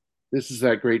book. This is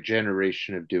that great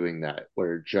generation of doing that,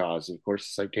 where Jaws, of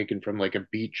course, is like taken from like a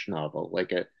beach novel,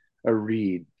 like a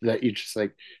read that you just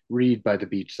like read by the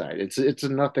beachside. It's a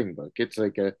nothing book. It's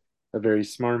like a very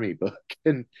smarmy book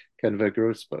and kind of a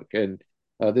gross book. And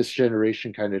this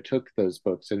generation kind of took those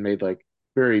books and made like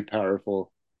very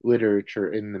powerful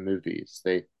literature in the movies.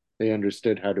 They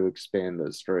understood how to expand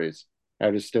those stories,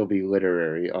 how to still be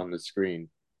literary on the screen,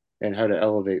 and how to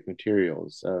elevate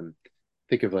materials.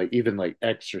 Think of like even like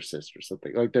Exorcist or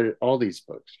something. Like there, all these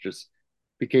books just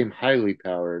became highly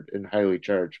powered and highly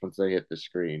charged once they hit the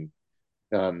screen.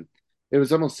 Um, it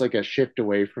was almost like a shift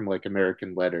away from like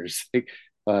American letters.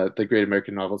 Like the great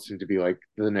American novels seem to be like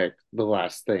the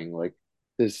last thing, like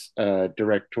this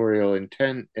directorial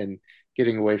intent and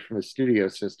getting away from a studio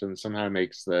system somehow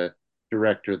makes the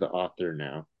director the author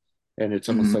now, and it's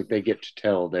almost Mhm. like they get to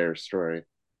tell their story.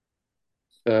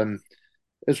 Um,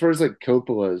 as far as like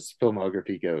Coppola's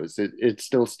filmography goes, it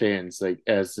still stands like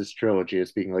as this trilogy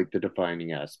as being like the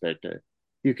defining aspect.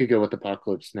 You could go with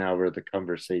Apocalypse Now or The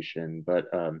Conversation, but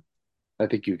I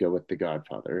think you go with The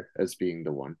Godfather as being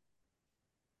the one.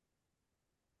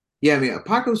 Yeah, I mean,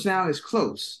 Apocalypse Now is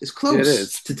close. It's It close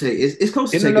is to take. It's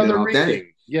close to in taking it another off. That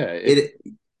reading. Yeah. it.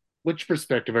 Which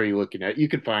perspective are you looking at? You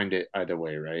could find it either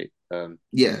way, right?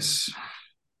 Yes.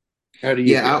 How do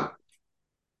you Yeah.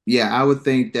 feel? I would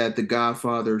think that The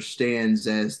Godfather stands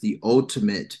as the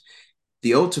ultimate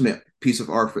piece of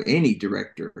art for any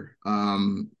director.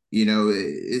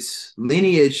 Its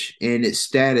lineage and its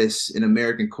status in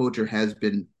American culture has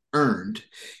been earned.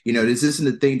 Mm, This isn't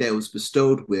a thing that was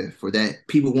bestowed with or that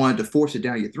people wanted to force it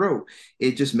down your throat.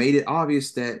 It just made it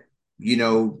obvious that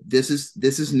this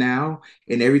is now,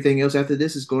 and everything else after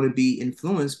this is going to be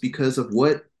influenced because of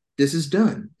what this has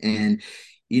done. And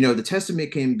the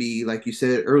testament can be, like you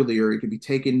said earlier, it can be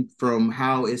taken from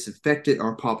how it's affected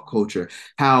our pop culture,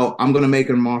 how I'm going to make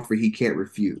him an offer he can't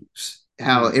refuse,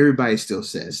 how mm, everybody still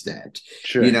says that, you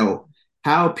sure. know,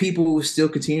 how people still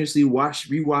continuously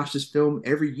rewatch this film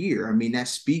every year. I mean, that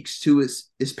speaks to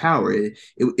its power. It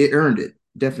earned it,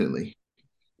 definitely.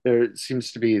 There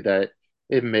seems to be that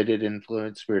admitted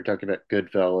influence. We were talking about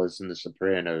Goodfellas and The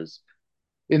Sopranos.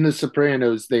 In The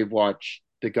Sopranos, they watch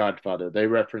The Godfather. They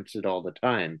reference it all the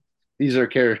time. These are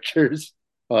characters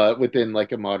within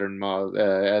like a modern mob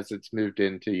as it's moved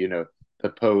into, the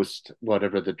post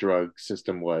whatever the drug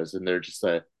system was, and they're just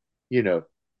you know,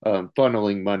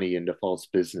 funneling money into false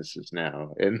businesses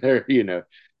now, and they're,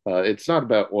 it's not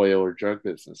about oil or drug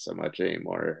business so much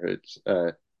anymore. It's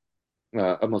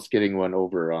almost getting one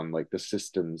over on like the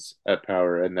systems at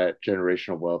power and that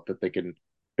generational wealth that they can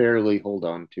barely hold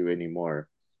on to anymore.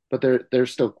 But they're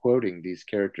still quoting these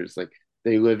characters like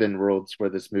they live in worlds where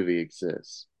this movie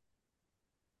exists.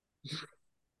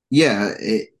 Yeah,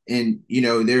 and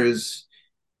there's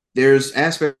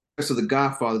aspects of The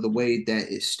Godfather, the way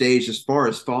that it staged as far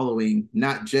as following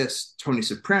not just Tony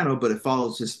Soprano, but it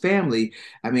follows his family.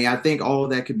 I mean, I think all of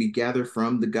that could be gathered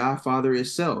from The Godfather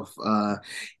itself.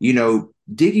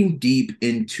 Digging deep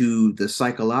into the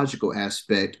psychological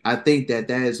aspect, I think that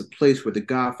that is a place where The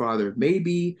Godfather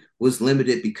maybe was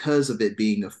limited because of it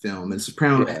being a film, and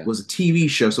Soprano Yeah. was a TV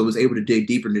show, so it was able to dig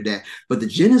deeper into that. But the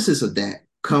genesis of that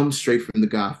comes straight from The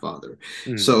Godfather.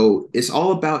 Mm. So it's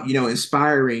all about,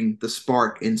 inspiring the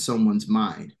spark in someone's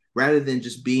mind rather than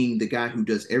just being the guy who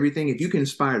does everything. If you can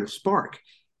inspire the spark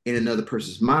in another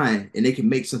person's mind and they can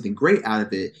make something great out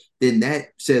of it, then that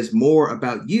says more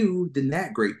about you than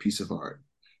that great piece of art.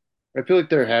 I feel like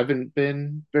there haven't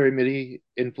been very many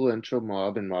influential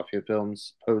mob and mafia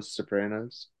films post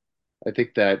Sopranos. I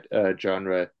think that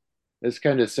genre has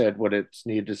kind of said what it's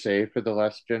needed to say for the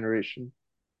last generation,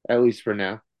 at least for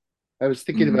now. I was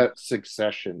thinking Mm-hmm. about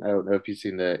Succession. I don't know if you've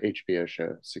seen the HBO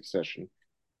show Succession.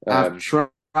 I've Um,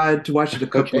 tried to watch it a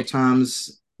couple of okay,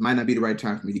 times. Might not be the right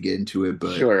time for me to get into it,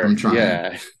 but sure, I'm trying.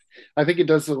 yeah. I think it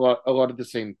does a lot of the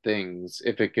same things.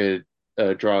 If it could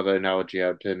draw the analogy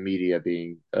out to media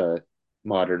being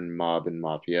modern mob and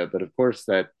mafia, but of course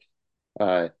that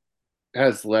uh,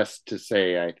 has less to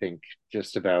say. I think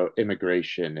just about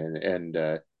immigration and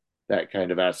that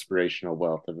kind of aspirational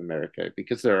wealth of America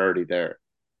because they're already there,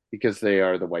 because they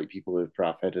are the white people who've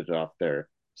profited off their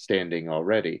standing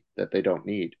already that they don't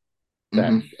need that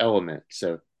Mm-hmm. element.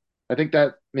 So I think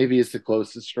that maybe is the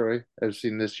closest story I've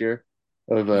seen this year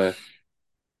of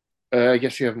I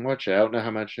guess you haven't watched it. I don't know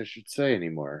how much I should say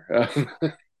anymore.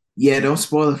 Yeah, don't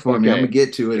spoil it for me. I'm gonna Okay,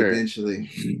 get to it sure. eventually.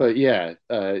 But yeah,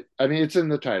 I mean, it's in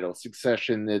the title,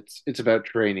 Succession. It's about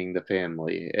training the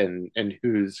family and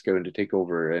who's going to take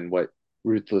over and what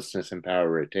ruthlessness and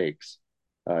power it takes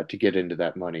to get into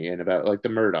that money, and about like the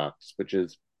Murdochs, which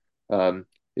is,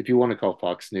 if you want to call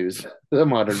Fox News the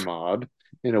modern mob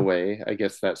in a way, I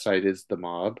guess that side is the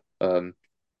mob,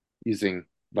 using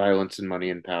violence and money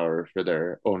and power for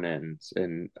their own ends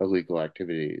and illegal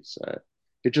activities.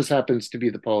 It just happens to be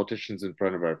the politicians in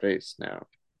front of our face now.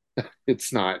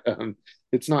 It's not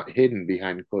it's not hidden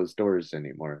behind closed doors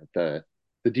anymore. The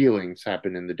dealings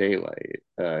happen in the daylight,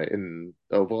 in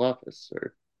the Oval Office,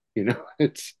 or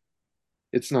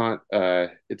it's not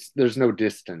it's there's no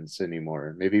distance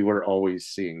anymore. Maybe we're always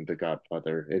seeing the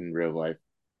Godfather in real life.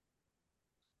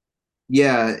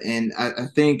 Yeah, and I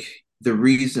think the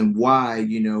reason why,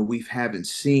 we haven't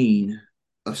seen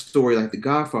a story like The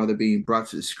Godfather being brought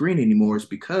to the screen anymore is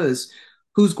because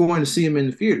who's going to see him in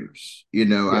the theaters?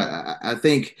 Yeah. I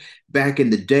think back in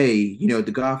the day,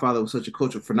 The Godfather was such a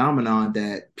cultural phenomenon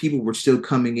that people were still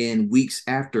coming in weeks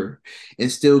after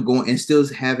and still going and still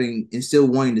having and still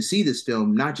wanting to see this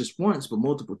film, not just once, but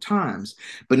multiple times.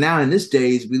 But now in this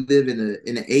days, we live in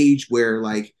an age where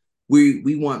like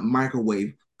we want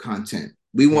microwave content.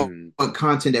 We Mm, want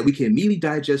content that we can immediately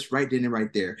digest right then and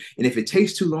right there. And if it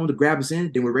takes too long to grab us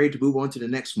in, then we're ready to move on to the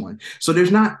next one. So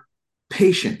there's not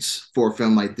patience for a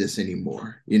film like this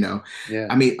anymore. yeah.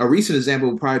 I mean, a recent example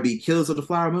would probably be Killers of the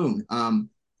Flower Moon.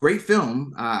 Great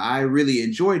film. I really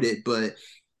enjoyed it, but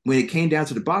when it came down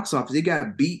to the box office, it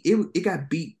got beat. It got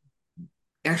beat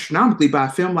astronomically by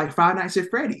a film like Five Nights at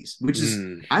Freddy's, which is,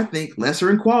 Mm, I think, lesser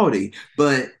in quality,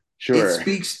 but sure.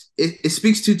 it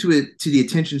speaks to the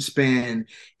attention span,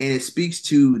 and it speaks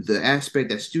to the aspect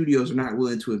that studios are not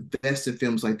willing to invest in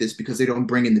films like this because they don't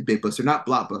bring in the big bucks. They're not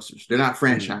blockbusters. They're not Mm.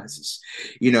 franchises,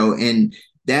 and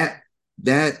that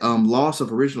loss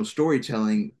of original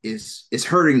storytelling is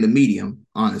hurting the medium,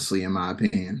 honestly, in my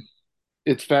opinion.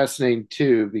 It's fascinating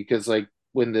too because like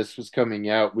when this was coming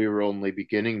out, we were only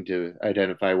beginning to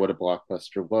identify what a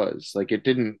blockbuster was. Like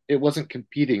it wasn't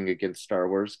competing against Star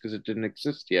Wars because it didn't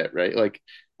exist yet, right? Like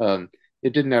um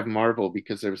it didn't have Marvel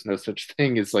because there was no such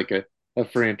thing as like a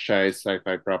franchise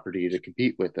sci-fi property to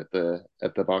compete with at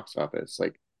the box office.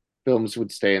 Like films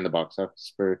would stay in the box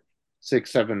office for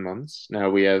 6, 7 months. Now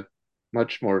we have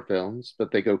much more films,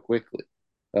 but they go quickly.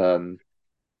 Um,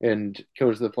 and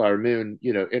Killers of the Flower Moon,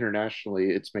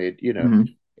 internationally, it's made,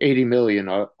 Mhm. 80 million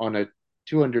on a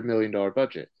 $200 million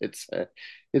budget. It's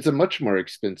a much more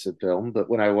expensive film, but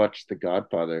when I watch The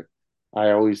Godfather,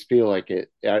 I always feel like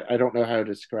I don't know how to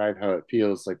describe how it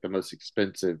feels like the most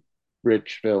expensive,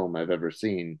 rich film I've ever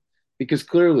seen, because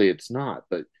clearly it's not,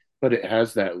 but it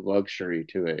has that luxury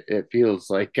to it. It feels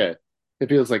like a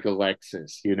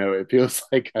Lexus, it feels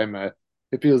like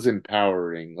it feels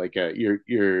empowering, like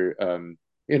you're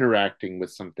interacting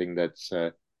with something that's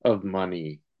of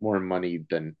money, more money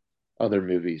than other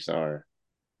movies are.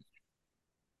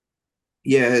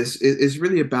 Yeah, it's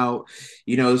really about,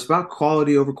 it's about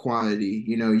quality over quantity.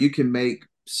 You can make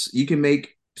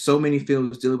so many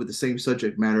films dealing with the same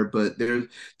subject matter, but there's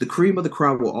the cream of the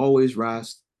crop will always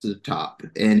rise to the top.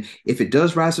 And if it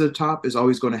does rise to the top, it's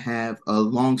always going to have a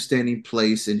long-standing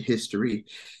place in history.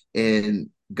 And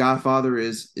Godfather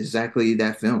is exactly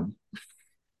that film.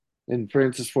 And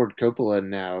Francis Ford Coppola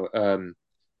now,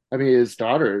 I mean, his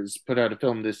daughters put out a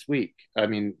film this week. I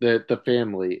mean, the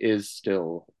family is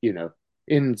still,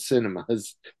 in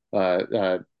cinemas.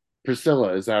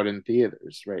 Priscilla is out in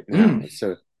theaters right Mm. now,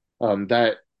 so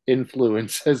that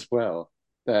influence as well,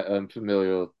 that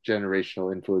familial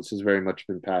generational influence has very much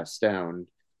been passed down.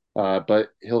 But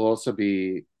he'll also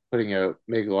be putting out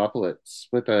Megalopolis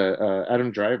with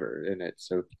Adam Driver in it.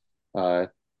 So uh,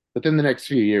 within the next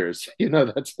few years,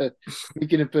 that's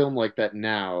making a film like that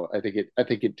now. I think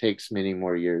it takes many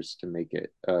more years to make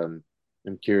it. I'm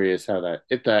curious how that,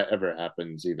 if that ever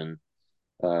happens, even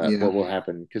Yeah. what will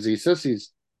happen, because he says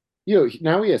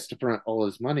now he has to front all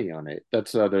his money on it.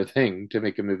 That's the other thing to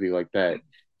make a movie like that.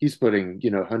 He's putting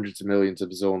hundreds of millions of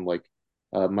his own like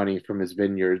money from his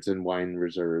vineyards and wine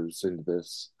reserves into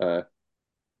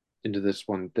this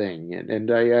one thing,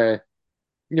 and I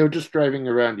just driving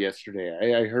around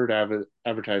yesterday, I heard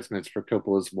advertisements for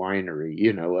Coppola's winery.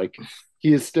 Like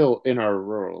he is still in our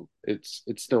world. It's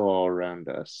still all around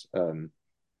us.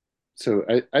 So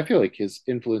I feel like his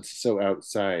influence is so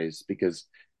outsized because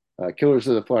Killers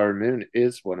of the Flower Moon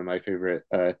is one of my favorite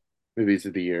movies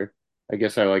of the year. I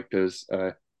guess I like those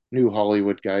new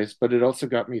Hollywood guys, but it also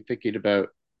got me thinking about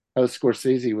how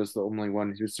Scorsese was the only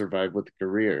one who survived with a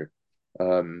career.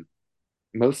 Um,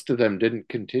 Most of them didn't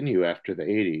continue after the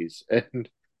 80s. And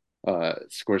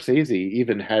Scorsese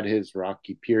even had his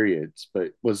rocky periods,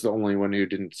 but was the only one who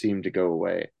didn't seem to go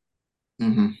away.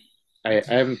 Hmm. I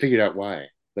haven't figured out why,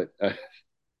 but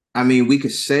I mean, we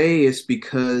could say it's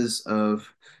because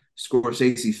of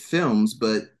Scorsese films,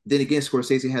 but then again,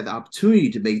 Scorsese had the opportunity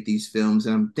to make these films,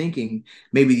 and I'm thinking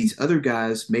maybe these other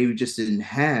guys maybe just didn't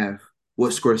have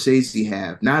what Scorsese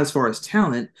have, not as far as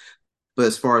talent, but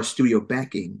as far as studio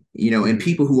backing, and mm,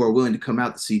 people who are willing to come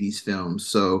out to see these films.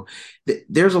 So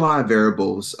there's a lot of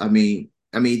variables. I mean,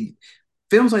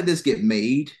 films like this get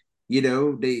made.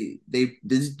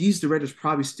 These directors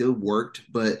probably still worked,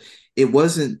 but it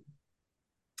wasn't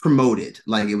promoted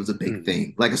like it was a big mm.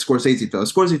 thing, like a Scorsese film. A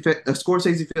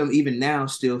Scorsese film, even now,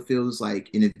 still feels like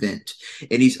an event.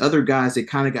 And these other guys, they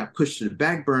kind of got pushed to the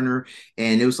back burner,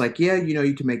 and it was like, yeah,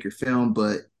 you can make your film,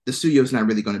 but the studio's not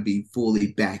really going to be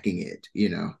fully backing it.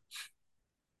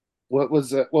 What was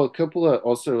that? Well, Coppola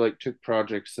also like took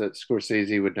projects that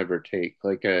Scorsese would never take.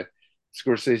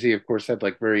 Scorsese, of course, had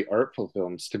like very artful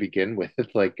films to begin with.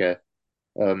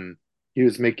 Um, he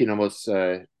was making almost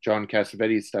John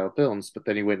Cassavetes style films, but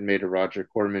then he went and made a Roger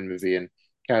Corman movie, and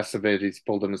Cassavetes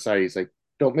pulled him aside. He's like,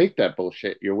 "Don't make that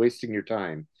bullshit. You're wasting your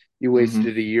time. You Mm-hmm.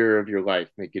 wasted a year of your life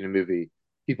making a movie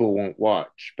people won't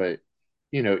watch." But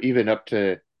even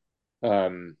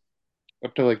um,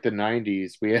 up to like the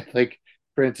 '90s, we had like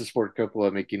Francis Ford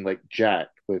Coppola making like Jack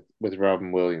with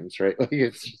Robin Williams, right? Like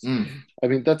it's just, Mm. I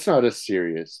mean, that's not a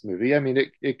serious movie. I mean,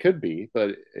 it could be,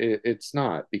 but it's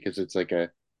not because it's like a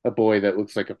boy that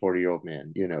looks like a 40-year-old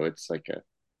man. It's like a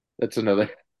that's another.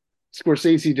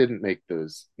 Scorsese didn't make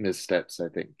those missteps. I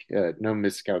think no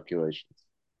miscalculations.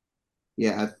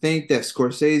 Yeah, I think that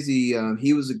Scorsese,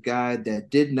 he was a guy that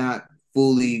did not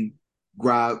fully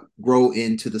grow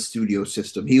into the studio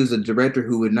system. He was a director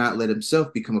who would not let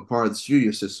himself become a part of the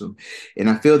studio system. And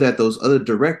I feel that those other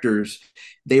directors,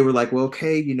 they were like, well,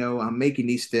 okay, I'm making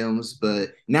these films, but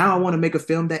now I want to make a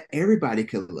film that everybody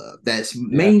could love, that's Yeah.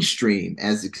 mainstream,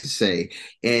 as it could say.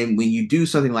 And when you do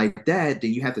something like that,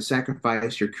 then you have to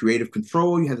sacrifice your creative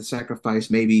control. You have to sacrifice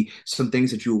maybe some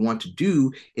things that you want to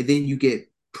do, and then you get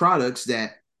products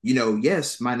that,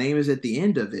 yes, my name is at the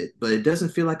end of it, but it doesn't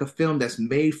feel like a film that's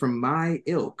made from my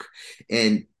ilk.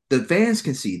 And the fans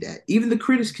can see that. Even the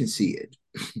critics can see it.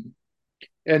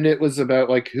 And it was about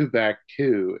like who backed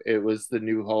who. It was the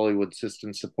new Hollywood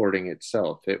system supporting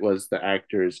itself. It was the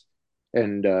actors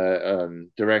and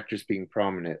directors being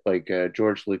prominent, like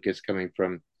George Lucas coming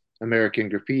from American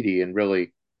Graffiti and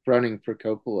really fronting for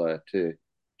Coppola to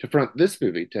front this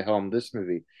movie, to helm this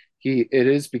movie. It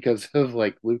is because of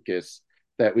like Lucas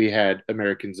that we had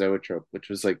American Zoetrope, which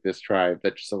was like this tribe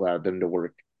that just allowed them to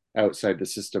work outside the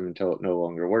system until it no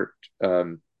longer worked.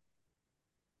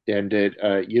 And it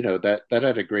that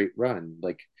had a great run,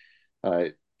 like uh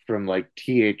from like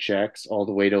THX all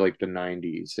the way to like the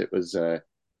 '90s. It was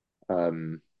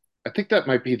um I think that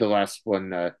might be the last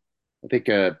one. I think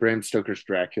Bram Stoker's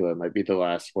Dracula might be the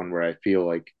last one where I feel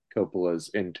like Coppola's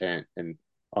intent and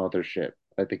authorship.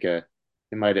 I think it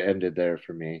might have ended there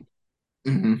for me.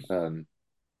 Mm-hmm. um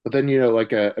but then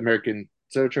like American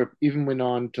Zoetrope even went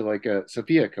on to like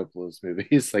Sofia Coppola's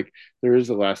movies. Like there is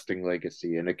a lasting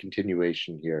legacy and a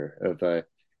continuation here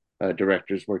of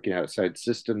directors working outside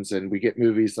systems, and we get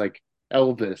movies like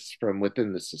Elvis from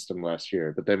within the system last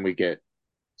year, but then we get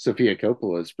Sofia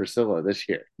Coppola's Priscilla this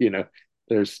year.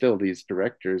 There's still these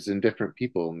directors and different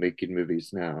people making movies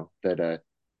now that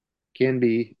can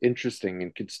be interesting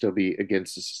and could still be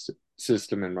against the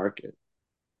system and market.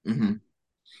 Mm-hmm.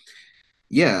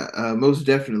 Yeah, most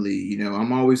definitely.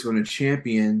 I'm always going to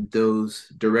champion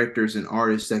those directors and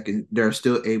artists that are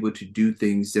still able to do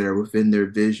things that are within their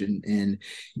vision, and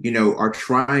are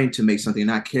trying to make something,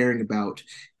 not caring about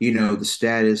the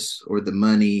status or the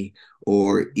money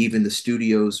or even the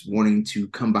studios wanting to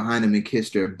come behind them and kiss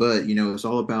their butt. It's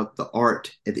all about the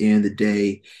art at the end of the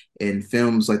day. And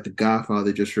films like The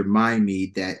Godfather just remind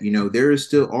me that there is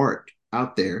still art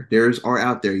out there. There's art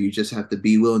out there. You just have to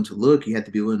be willing to look. You have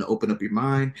to be willing to open up your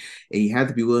mind, and you have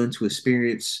to be willing to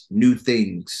experience new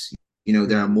things. There are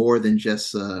Mm-hmm. more than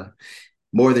just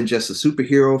a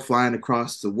superhero flying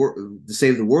across the world to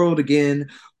save the world again,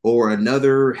 or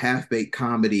another half-baked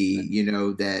comedy,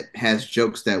 that has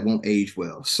jokes that won't age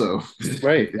well. So,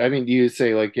 Right. I mean, you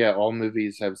say like, yeah, all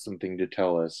movies have something to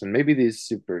tell us, and maybe these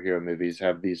superhero movies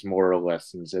have these moral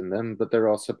lessons in them, but they're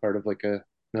also part of like a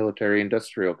military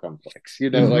industrial complex.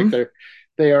 Like mm-hmm,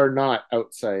 they are not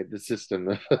outside the system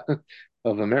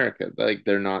of America. Like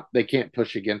they can't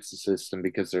push against the system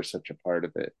because they're such a part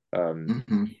of it.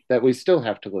 mm-hmm. That we still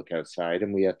have to look outside,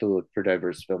 and we have to look for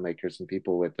diverse filmmakers and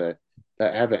people with that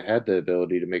haven't had the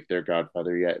ability to make their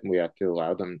Godfather yet, and we have to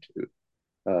allow them to.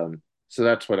 So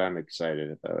that's what I'm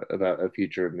excited about a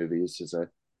future of movies is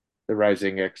the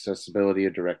rising accessibility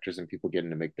of directors and people getting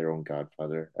to make their own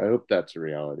Godfather. I hope that's a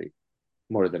reality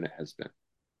more than it has been.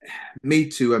 Me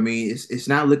too. I mean, it's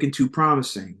not looking too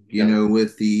promising, No,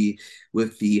 with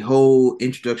the whole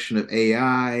introduction of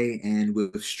AI and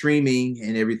with streaming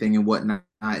and everything and whatnot.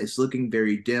 It's looking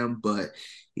very dim. But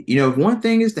if one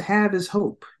thing is to have is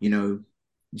hope. You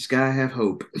just gotta have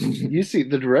hope. you see,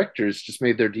 the directors just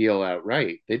made their deal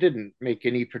outright. They didn't make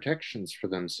any protections for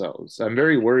themselves. I'm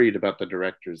very worried about the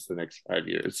directors the next 5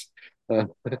 years. Because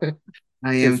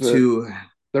I am too.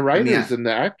 the I mean, writers and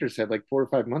the actors had like 4 or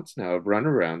 5 months now of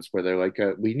runarounds where they're like,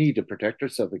 we need to protect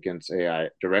ourselves against AI.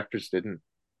 Directors didn't.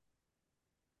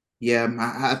 yeah,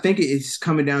 I think it's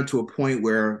coming down to a point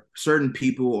where certain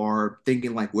people are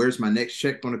thinking like, "Where's my next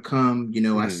check going to come?" I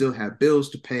Mm, still have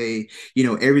bills to pay.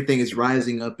 Everything is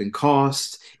rising up in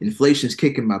cost. Inflation's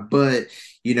kicking my butt.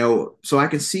 So I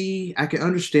can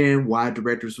understand why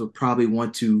directors would probably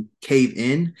want to cave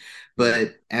in, mm.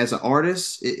 but as an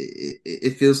artist,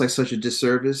 it feels like such a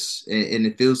disservice, and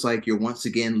it feels like you're once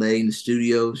again letting the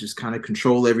studios just kind of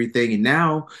control everything. And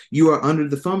now you are under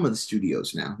the thumb of the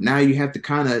studios now. Now you have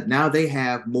to now they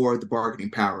have more of the bargaining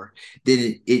power than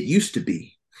it used to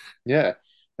be. Yeah.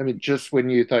 I mean, just when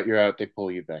you thought you're out, they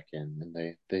pull you back in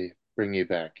and they bring you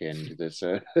back into this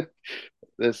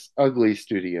this ugly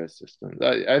studio system.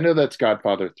 I know that's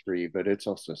Godfather 3, but it's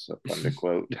also so fun to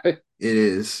quote. It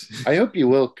is. I hope you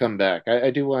will come back.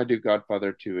 I do want to do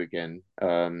Godfather 2 again.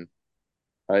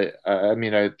 I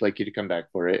mean I'd like you to come back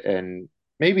for it and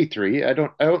maybe 3. I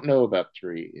don't know about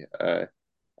 3.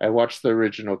 I watched the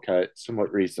original cut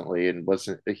somewhat recently and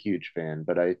wasn't a huge fan,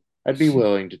 but I'd be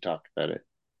willing to talk about it.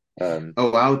 Um,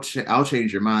 Oh, I'll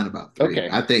change your mind about three. okay,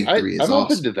 I think I three is I'm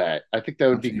open awesome. to that. I think that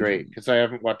I'll would be change your great mind. because I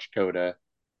haven't watched Coda,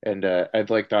 and I'd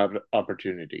like the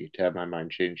opportunity to have my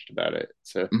mind changed about it.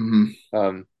 So, Hmm.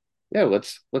 um, yeah,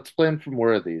 let's plan for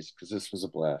more of these because this was a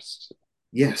blast.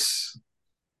 Yes.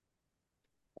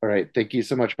 All right, thank you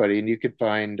so much, buddy, and you could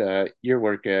find your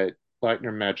work at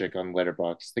Blackner Magic on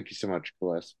Letterbox. Thank you so much,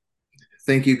 Celeste.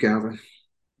 Thank you, Calvin.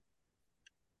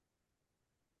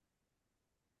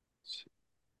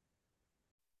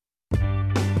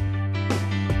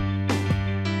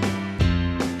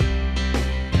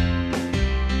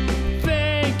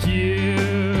 Thank you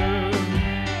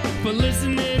for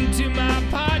listening to my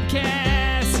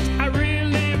podcast. I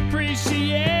really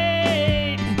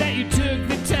appreciate that you took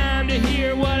the time to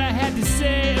hear what I had to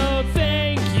say. Oh,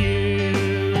 thank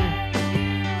you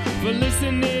for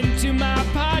listening to my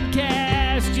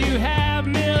podcast. You have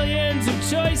millions of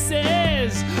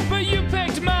choices, but you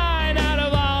picked mine out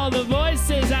of all the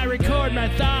voices. I record my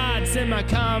thoughts and my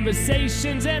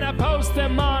conversations, and I post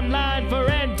them online for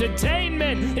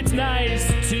entertainment. It's nice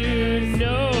to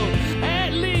know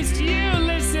at least you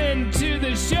listen to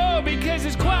the show, because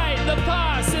it's quite the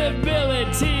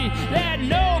possibility that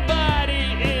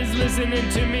nobody is listening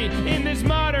to me in this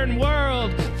modern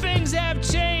world. Things have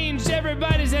changed,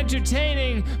 everybody's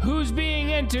entertaining. Who's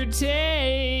being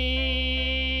entertained?